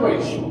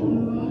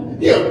situation,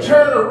 he'll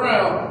turn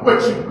around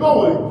what you're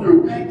going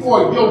through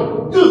for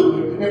your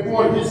good and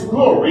for his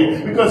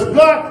glory, because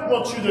God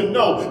wants you to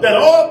know that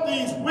all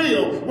things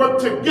will work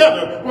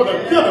together for the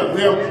good of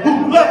them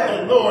who love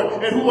the Lord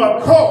and who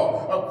are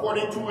called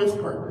according to his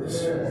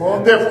purpose.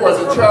 Therefore, as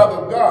a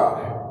child of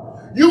God,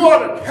 you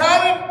ought to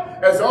count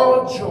it as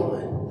all joy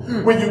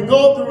when you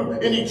go through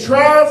any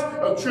trials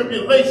or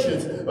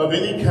tribulations of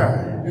any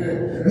kind,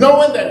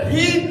 knowing that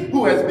he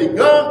who has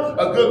begun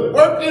a good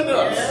work in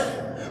us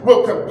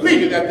will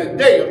complete it at the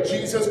day of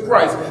Jesus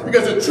Christ.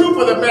 Because the truth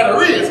of the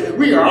matter is,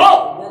 we are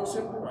all works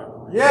in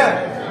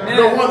progress.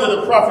 No wonder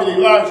the prophet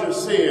Elijah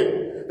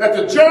said that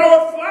the jar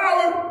of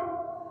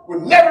flour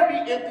will never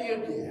be empty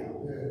again,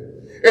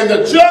 and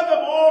the jug of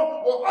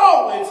oil will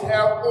always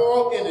have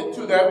oil in it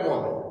to that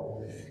woman,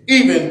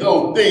 even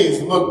though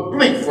things looked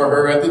bleak for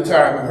her at the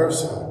time of her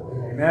son.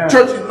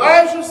 Church,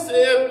 Elijah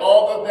said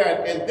all of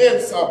that and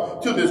then some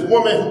to this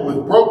woman who was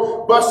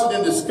broke, busted,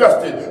 and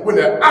disgusted when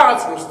the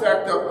odds were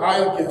stacked up high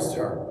against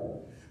her.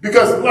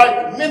 Because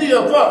like many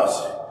of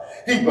us,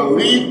 he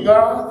believed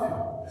God.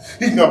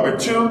 Number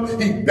two,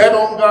 he bet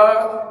on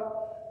God.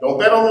 Don't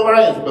bet on the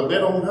Lions, but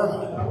bet on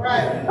God.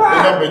 And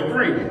number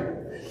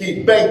three,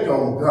 he banked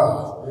on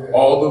God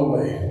all the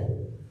way.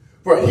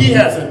 For he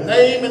has a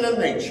name and a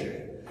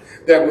nature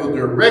that will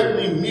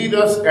directly meet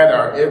us at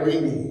our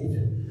every need.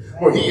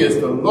 For he is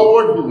the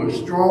Lord who is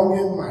strong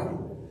and mighty,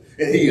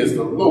 and he is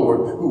the Lord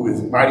who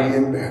is mighty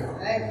in battle.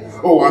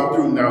 Oh, I'm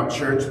through now,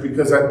 church,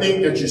 because I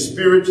think that you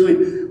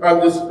spiritually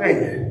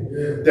understand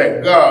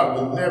that God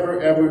will never,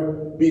 ever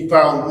be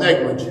found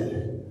negligent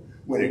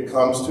when it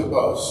comes to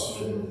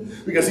us.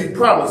 Because he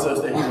promised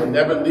us that he will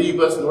never leave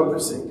us nor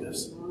forsake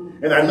us.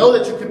 And I know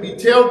that you can be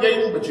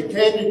tailgating, but you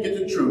can't get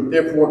the truth.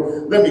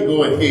 Therefore, let me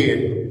go ahead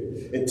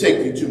and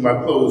take you to my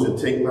close and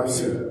take my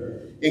seat.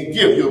 And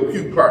give your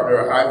pew partner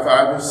a high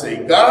five and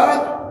say,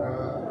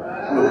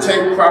 God will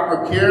take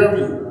proper care of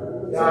you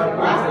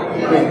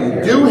when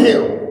you do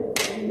him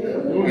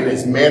and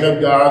his man of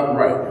God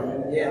right,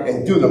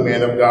 and do the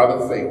man of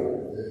God a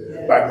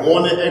favor by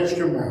going the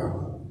extra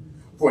mile.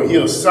 For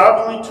he'll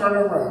sovereignly turn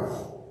around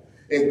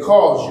and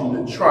cause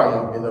you to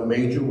triumph in a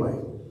major way.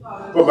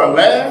 For my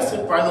last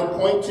and final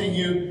point to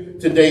you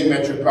today,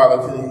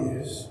 Metropolitan,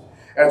 is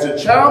as a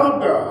child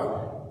of God,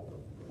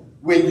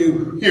 when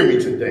you hear me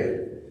today,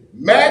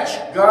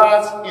 match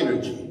God's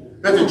energy.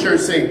 Let the church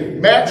say,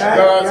 match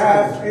God's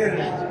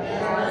energy.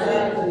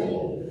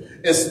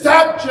 And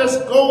stop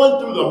just going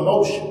through the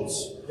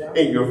motions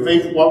in your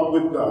faith walk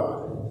with God.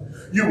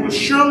 you will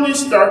surely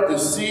start to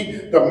see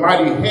the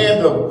mighty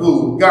hand of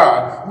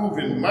God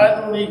moving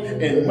mightily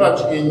and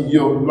much in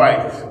your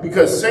life.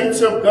 Because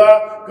saints of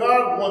God,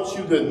 God wants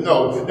you to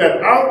know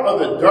that out of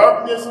the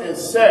darkness and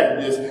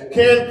sadness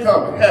can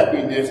come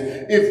happiness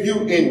if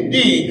you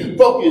indeed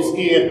focus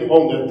in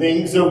on the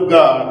things of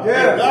God.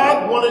 Yeah. And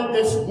God wanted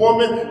this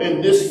woman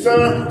and this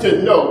son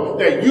to know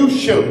that you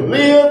shall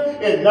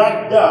live and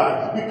not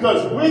die.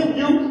 Because when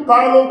you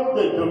follow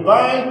the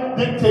divine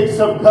dictates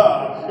of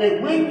God,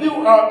 and when you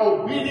are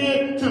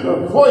obedient to the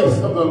voice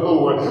of the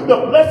Lord, the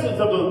blessings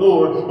of the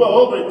Lord will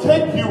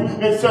overtake you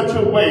in such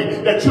a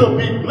way that you'll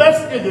be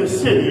blessed in the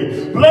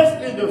city,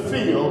 blessed in the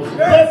field,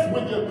 blessed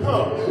when you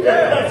come, and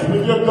blessed when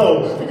you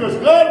go. Because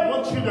God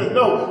wants you to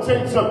know,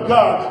 saints of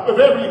God, with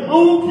every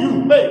move you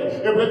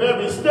make and with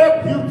every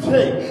step you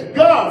take,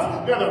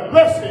 God's got a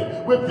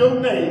blessing with your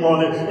name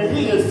on it. And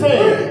he is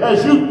saying,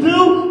 as you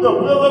do the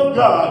will of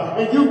God,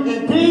 and you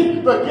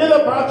indeed forget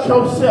about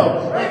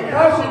yourself and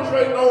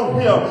concentrate on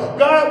him,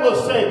 God will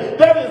say,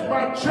 that is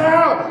my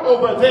child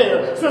over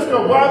there, Sister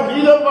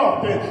Juanita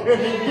Lofton.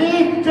 And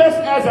indeed, just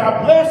as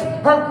I bless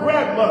her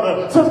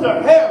grandmother,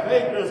 Sister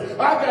Half-Acres,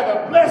 I got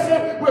a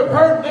blessing with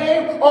her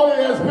name on it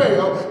as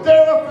well.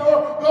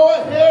 Therefore, go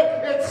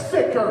ahead and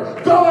sick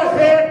her. Go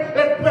ahead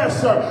and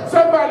bless her.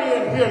 Somebody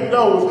in here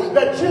knows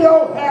that you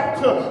don't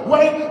have to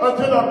wait until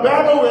the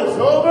battle is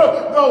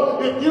over. No,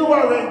 if you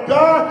are in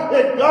God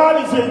and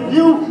God is in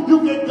you, you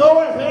can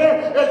go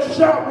ahead and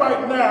shout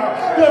right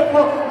now.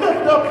 Therefore,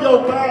 lift up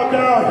your bowed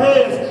down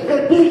heads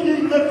and be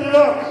ye lifted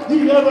up,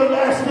 ye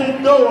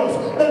everlasting doors,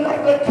 and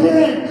let the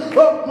King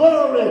of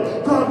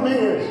glory come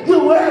in.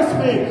 You ask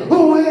me,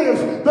 who is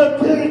the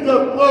King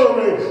of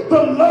glory?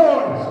 The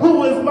Lord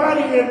who is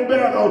mighty in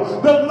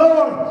battle, the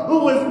Lord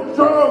who is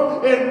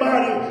strong and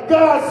mighty.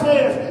 God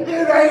says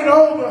it ain't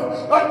over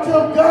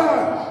until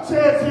God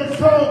says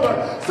it's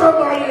over.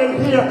 Somebody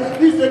in here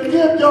needs to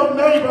give your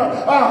neighbor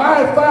a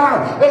high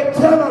five and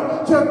tell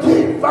him to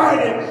keep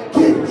fighting,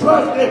 keep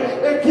trusting,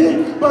 and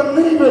keep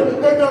believing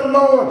in the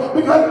Lord.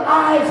 Because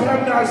eyes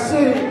have not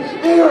seen,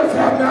 ears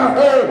have not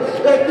heard,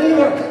 and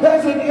neither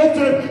has it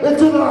entered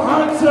into the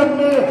hearts of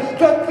men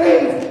the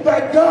things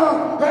that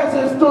God has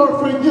in store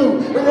for you.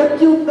 And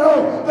if you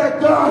know that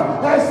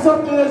God has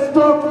something in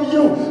store for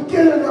you,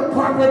 get in the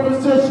proper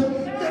position.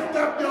 Lift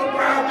up your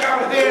bowed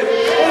down head,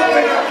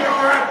 open up your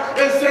heart,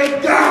 and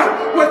say,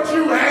 God, what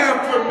you have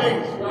for me.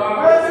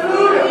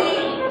 Hallelujah.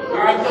 I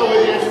know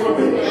it is for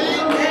me.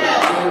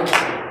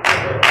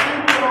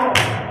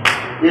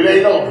 It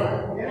ain't over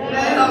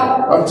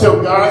until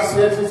God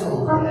says it's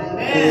over.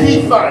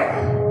 Keep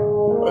fighting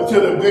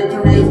until the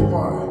victory is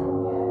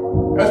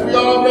won. As we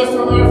all rest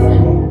on our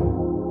feet,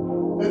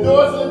 the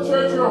doors of the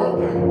church are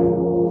open.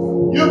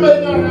 You may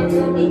not have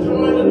come to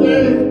join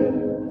today,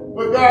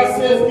 but God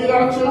says get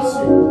out your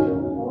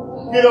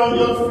seat, get on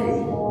your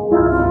feet.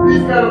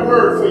 He's got a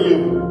word for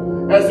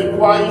you as the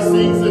choir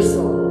sings this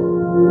song.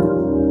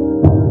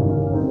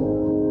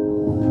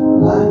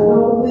 I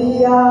know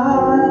the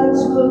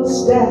odds look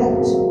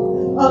stacked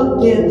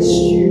against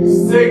you.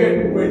 Sing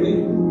it, Whitney.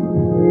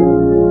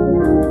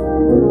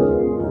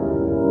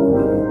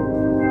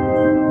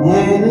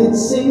 And it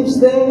seems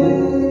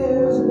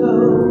there's no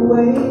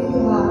way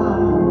out.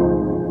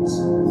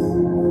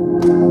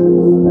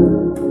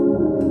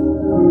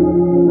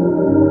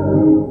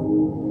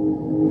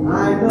 I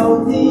know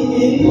the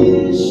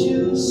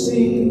issue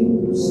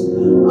seems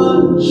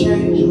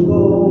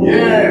unchangeable.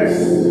 Yes.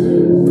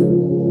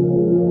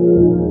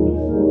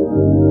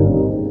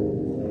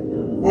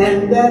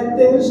 And that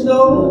there's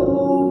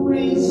no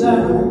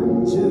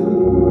reason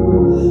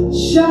to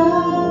shout,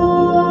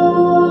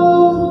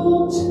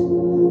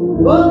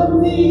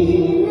 but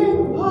the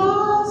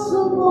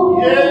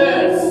impossible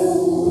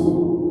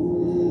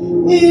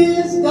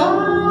is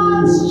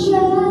God's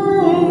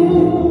chance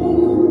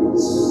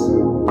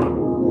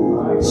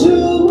to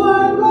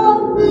work a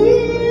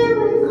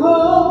miracle.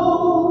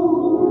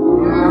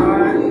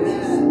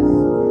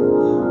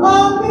 A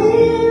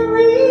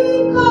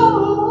miracle.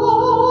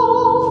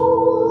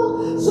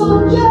 So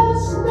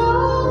just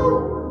know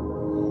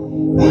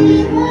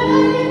it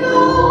ain't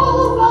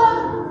over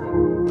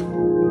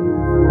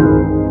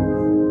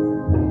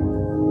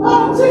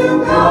until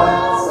God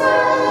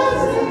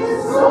says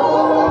it's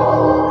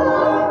over.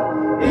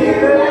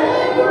 It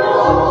ain't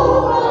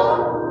over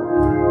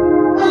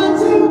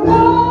until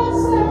God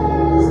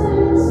says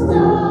it's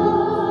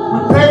done.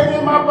 I'm pain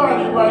in my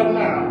body right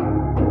now.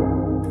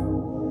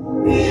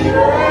 It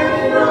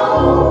ain't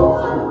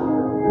over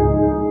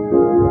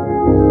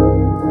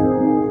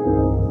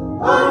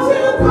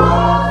until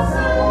God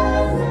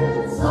says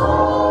it's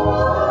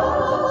over.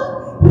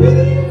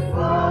 Keep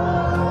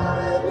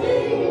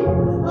fighting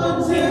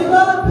until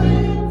the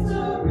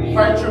victory.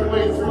 Fight your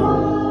way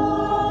through.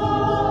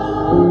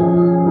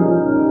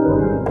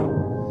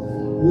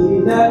 He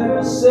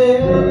never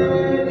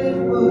said it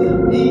would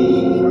be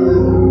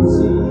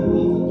easy.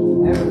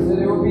 Never said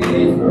it would be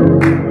easy.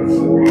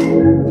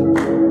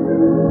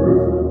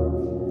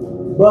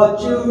 But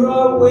you're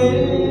a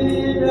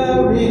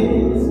winner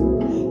in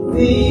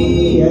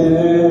the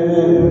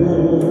end.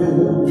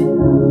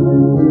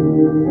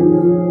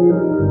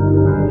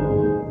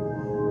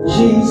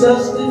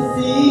 Jesus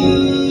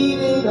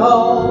defeated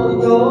all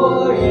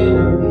your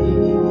enemies,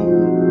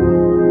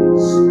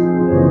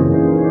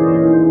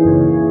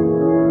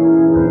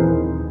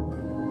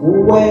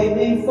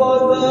 waiting for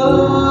the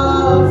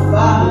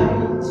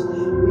fight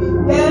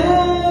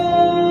began.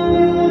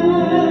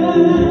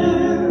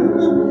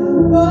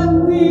 But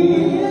the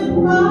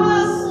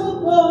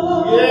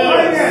impossible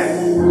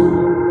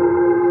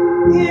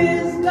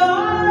is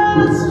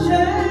God's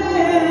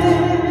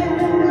chance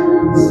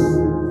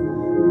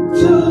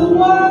to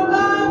work a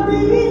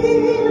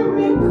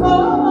miracle.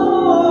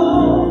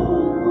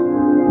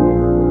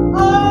 A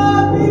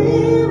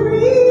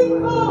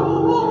miracle.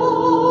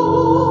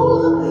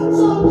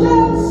 So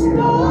just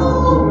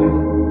know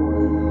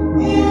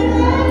it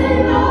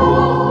ain't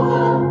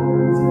over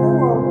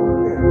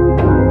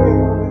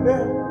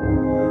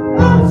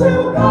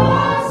until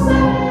God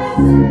says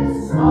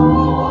it's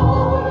over.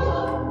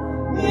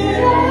 It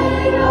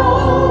ain't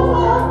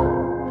over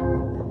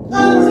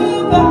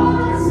until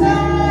God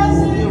says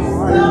it's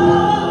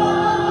done.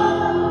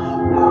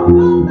 No,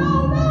 no, no,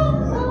 no,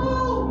 no.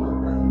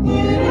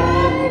 It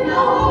ain't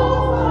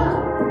over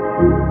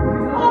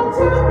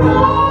until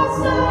God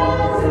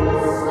says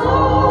it's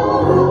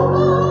over.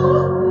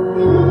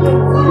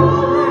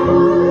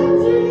 Fighting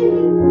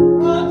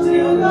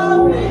until the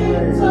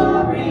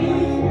victory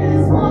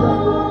is won.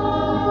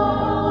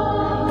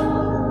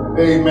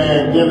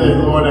 Amen. Give the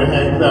Lord a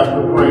hand clap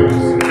of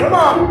praise. Come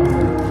on.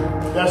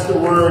 That's the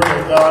word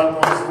that God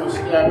wants to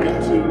step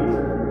into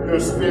your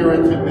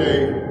spirit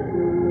today.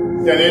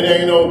 That it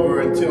ain't over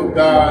until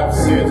God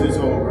says it's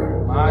over.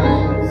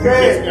 You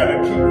just got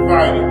to keep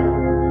fighting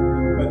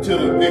until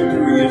the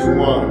victory is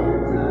won.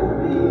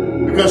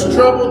 Because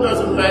trouble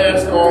doesn't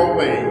last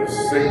always,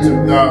 saints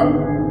of God.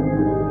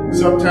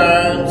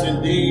 Sometimes,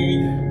 indeed,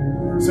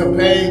 some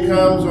pain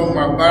comes on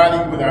my body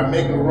when I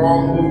make a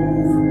wrong move.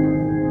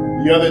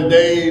 The other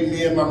day,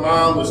 me and my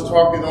mom was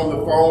talking on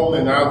the phone,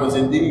 and I was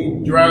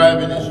indeed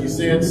driving, and she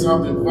said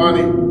something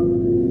funny.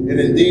 And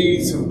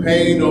indeed, some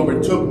pain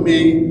overtook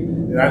me,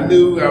 and I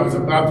knew I was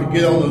about to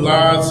get on the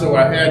line, so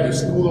I had to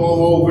scoot on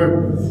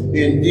over,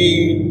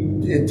 indeed,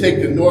 and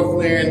take the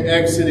Northland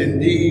exit,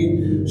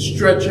 indeed,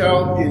 stretch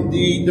out,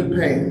 indeed, the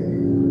pain.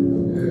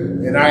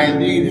 And I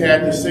indeed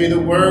had to say the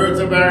words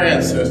of our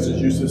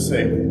ancestors used to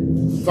say,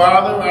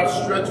 Father, I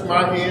stretch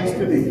my hands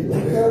to thee.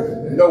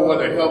 No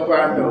other help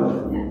I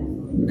know.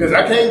 Because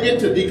I can't get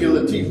to Deacon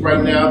Lateef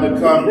right now to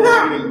come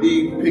and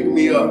indeed pick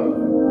me up.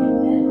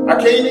 I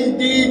can't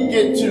indeed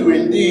get to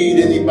indeed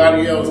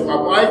anybody else. My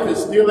wife is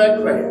still at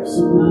class.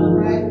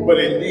 But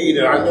indeed,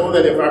 I know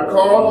that if I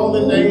call on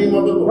the name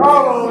of the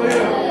Lord,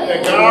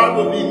 that God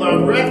will be my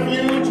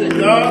refuge, and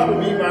God will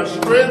be my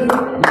strength,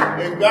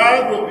 and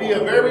God will be a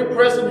very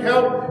present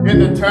help in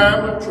the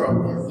time of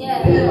trouble.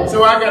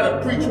 So I got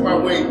to preach my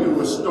way through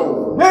a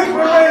storm.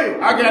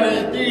 I got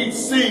to indeed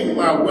sing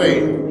my way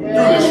through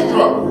the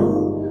struggle.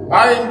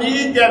 I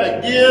indeed got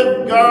to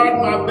give God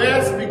my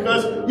best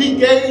because he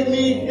gave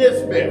me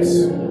his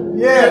best.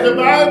 And the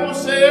Bible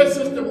says,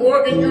 Sister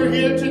Morgan, you're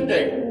here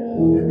today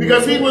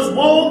because he was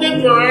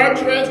wounded for our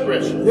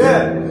transgressions.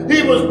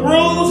 He was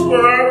bruised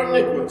for our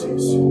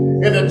iniquities.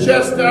 And the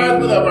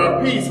chastisement of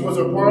our peace was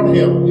upon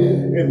him.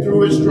 And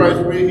through his stripes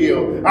we're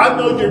healed. I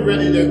know you're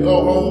ready to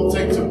go home,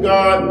 saints of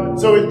God.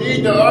 So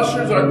indeed the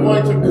ushers are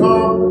going to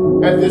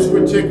come at this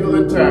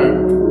particular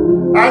time.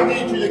 I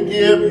need you to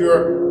give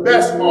your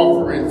best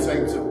offering,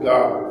 saints of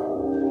God.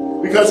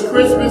 Because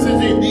Christmas is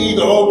indeed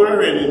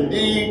over, and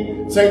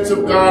indeed, saints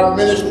of God,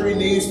 ministry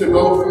needs to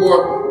go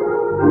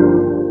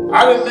forth.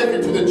 I didn't make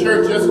it to the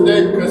church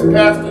yesterday because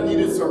Pastor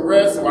needed some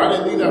rest, so I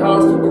didn't leave the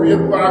house till 3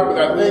 o'clock, but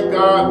I thank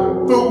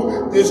God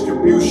food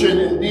distribution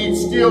indeed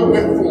still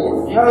went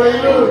forth.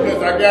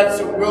 Because I got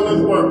some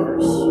willing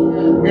workers.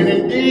 And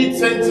indeed,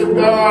 saints of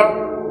God,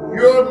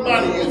 your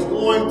money is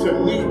going to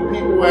meet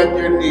people at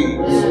their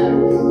needs.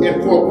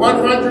 And for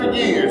 100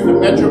 years, the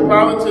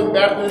Metropolitan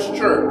Baptist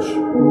Church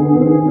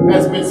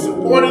has been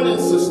supported and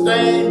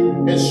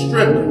sustained and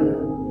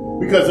strengthened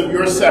because of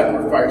your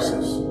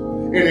sacrifices.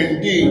 And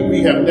indeed,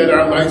 we have let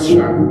our light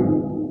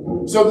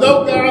shine. So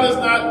no, God is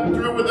not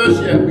through with us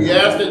yet. We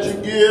ask that you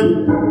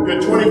give your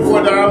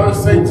 $24,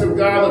 saints of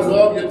God,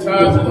 above your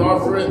tithes and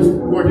offerings,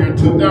 for your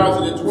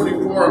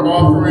 2024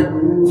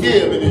 offering.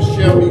 Give, and it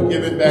shall be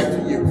given back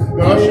to you.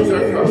 The ushers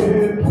are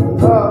coming.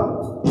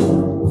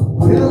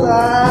 Till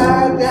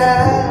I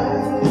die.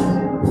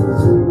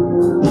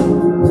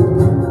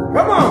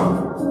 Come on.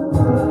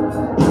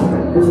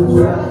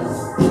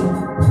 Trust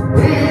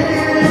in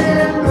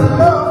the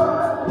Lord.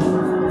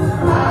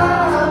 I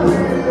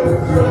will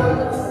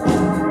trust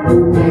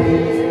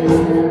in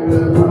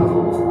the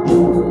Lord.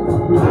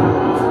 I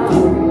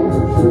will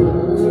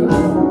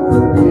trust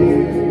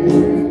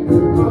in the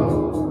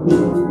Lord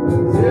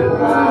till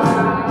I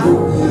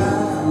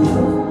die.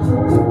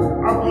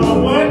 I'm going to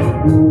what?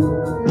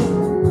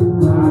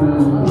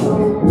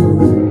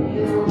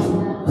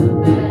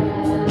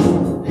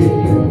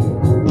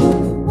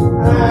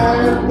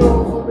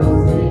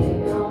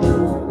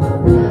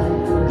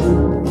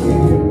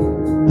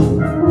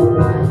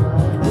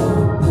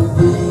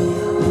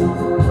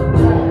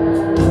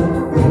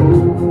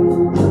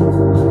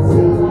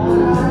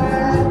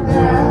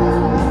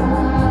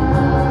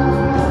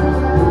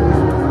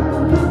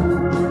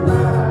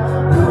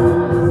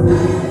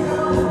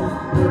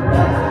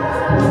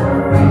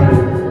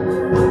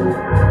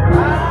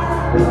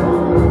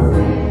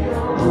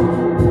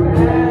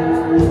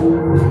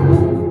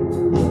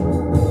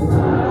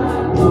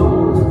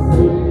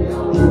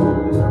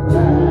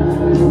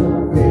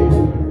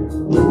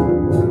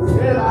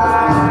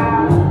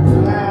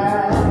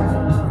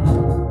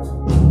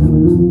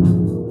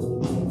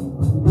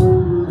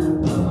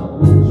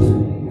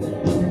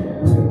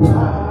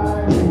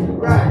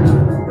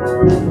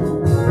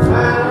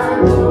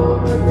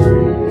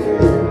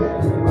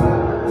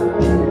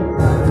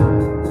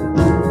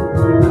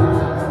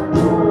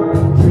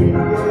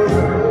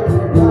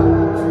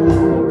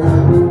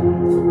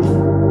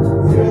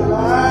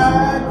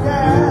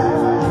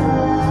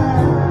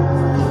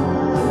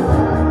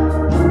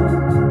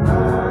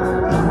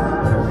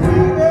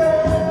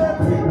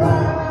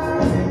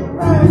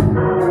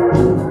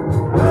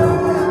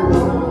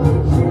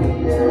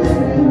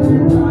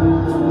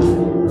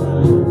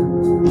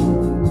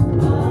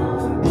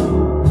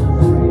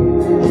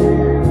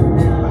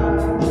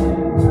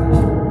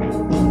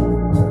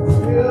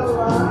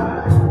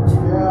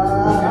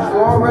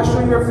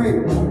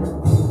 freedom.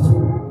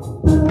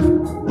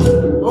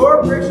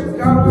 Lord, gracious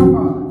God, our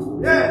Father.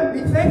 Yeah, we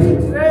thank you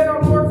today,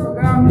 our Lord, for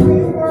God, who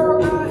you are,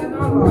 God, in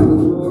our lives,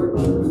 Lord.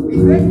 We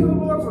thank you,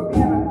 Lord, for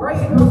being a great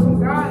and awesome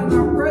God in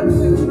our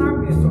presence and in our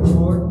midst, oh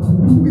Lord.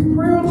 We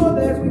pray, oh Lord,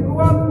 that as we go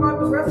out throughout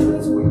the rest of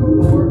this week, oh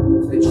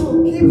Lord, that you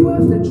will keep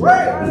us, that you will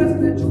guide us,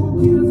 and that you will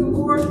lead us, oh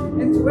Lord,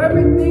 into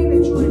everything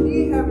that you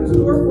indeed have in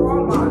store for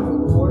our lives,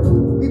 oh Lord.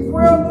 We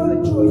pray, oh Lord,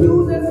 that you will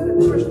use us in the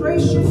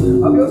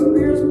demonstration of your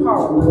Spirit's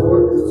power,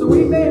 Lord, so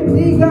we may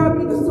indeed, God,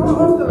 be the salt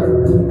of the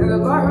earth and the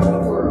light of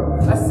the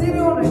world, a city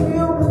on a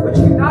hill which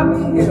cannot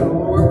be hid, oh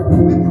Lord.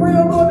 We pray,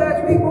 oh Lord,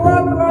 that as we go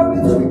out throughout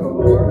this week, oh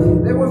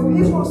Lord, that when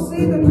people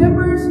see the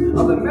members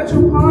of the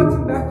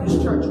Metropolitan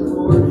Baptist Church,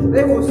 oh Lord,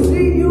 they will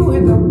see you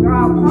in the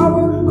God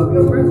power of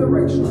your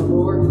resurrection, oh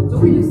Lord. So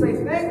we just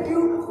say thank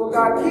you for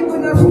God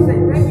keeping us. We say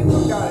thank you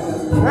for guiding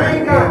us.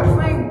 Thank God,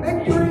 claim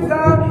victory,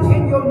 God,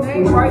 in your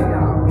name right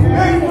now.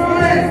 Thank you for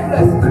this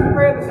blessing. We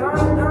pray the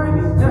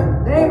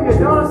name of your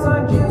darling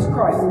Son, Jesus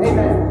Christ.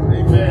 Amen.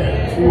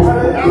 Amen.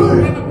 Have a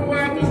wonderful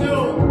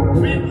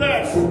afternoon. Be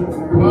blessed.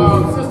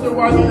 Sister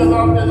Juanita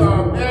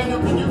Lofton, Daniel,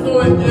 can you go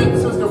and get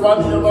Sister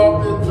Juanita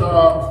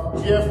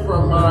Lofton's gift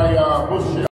from my bookshelf?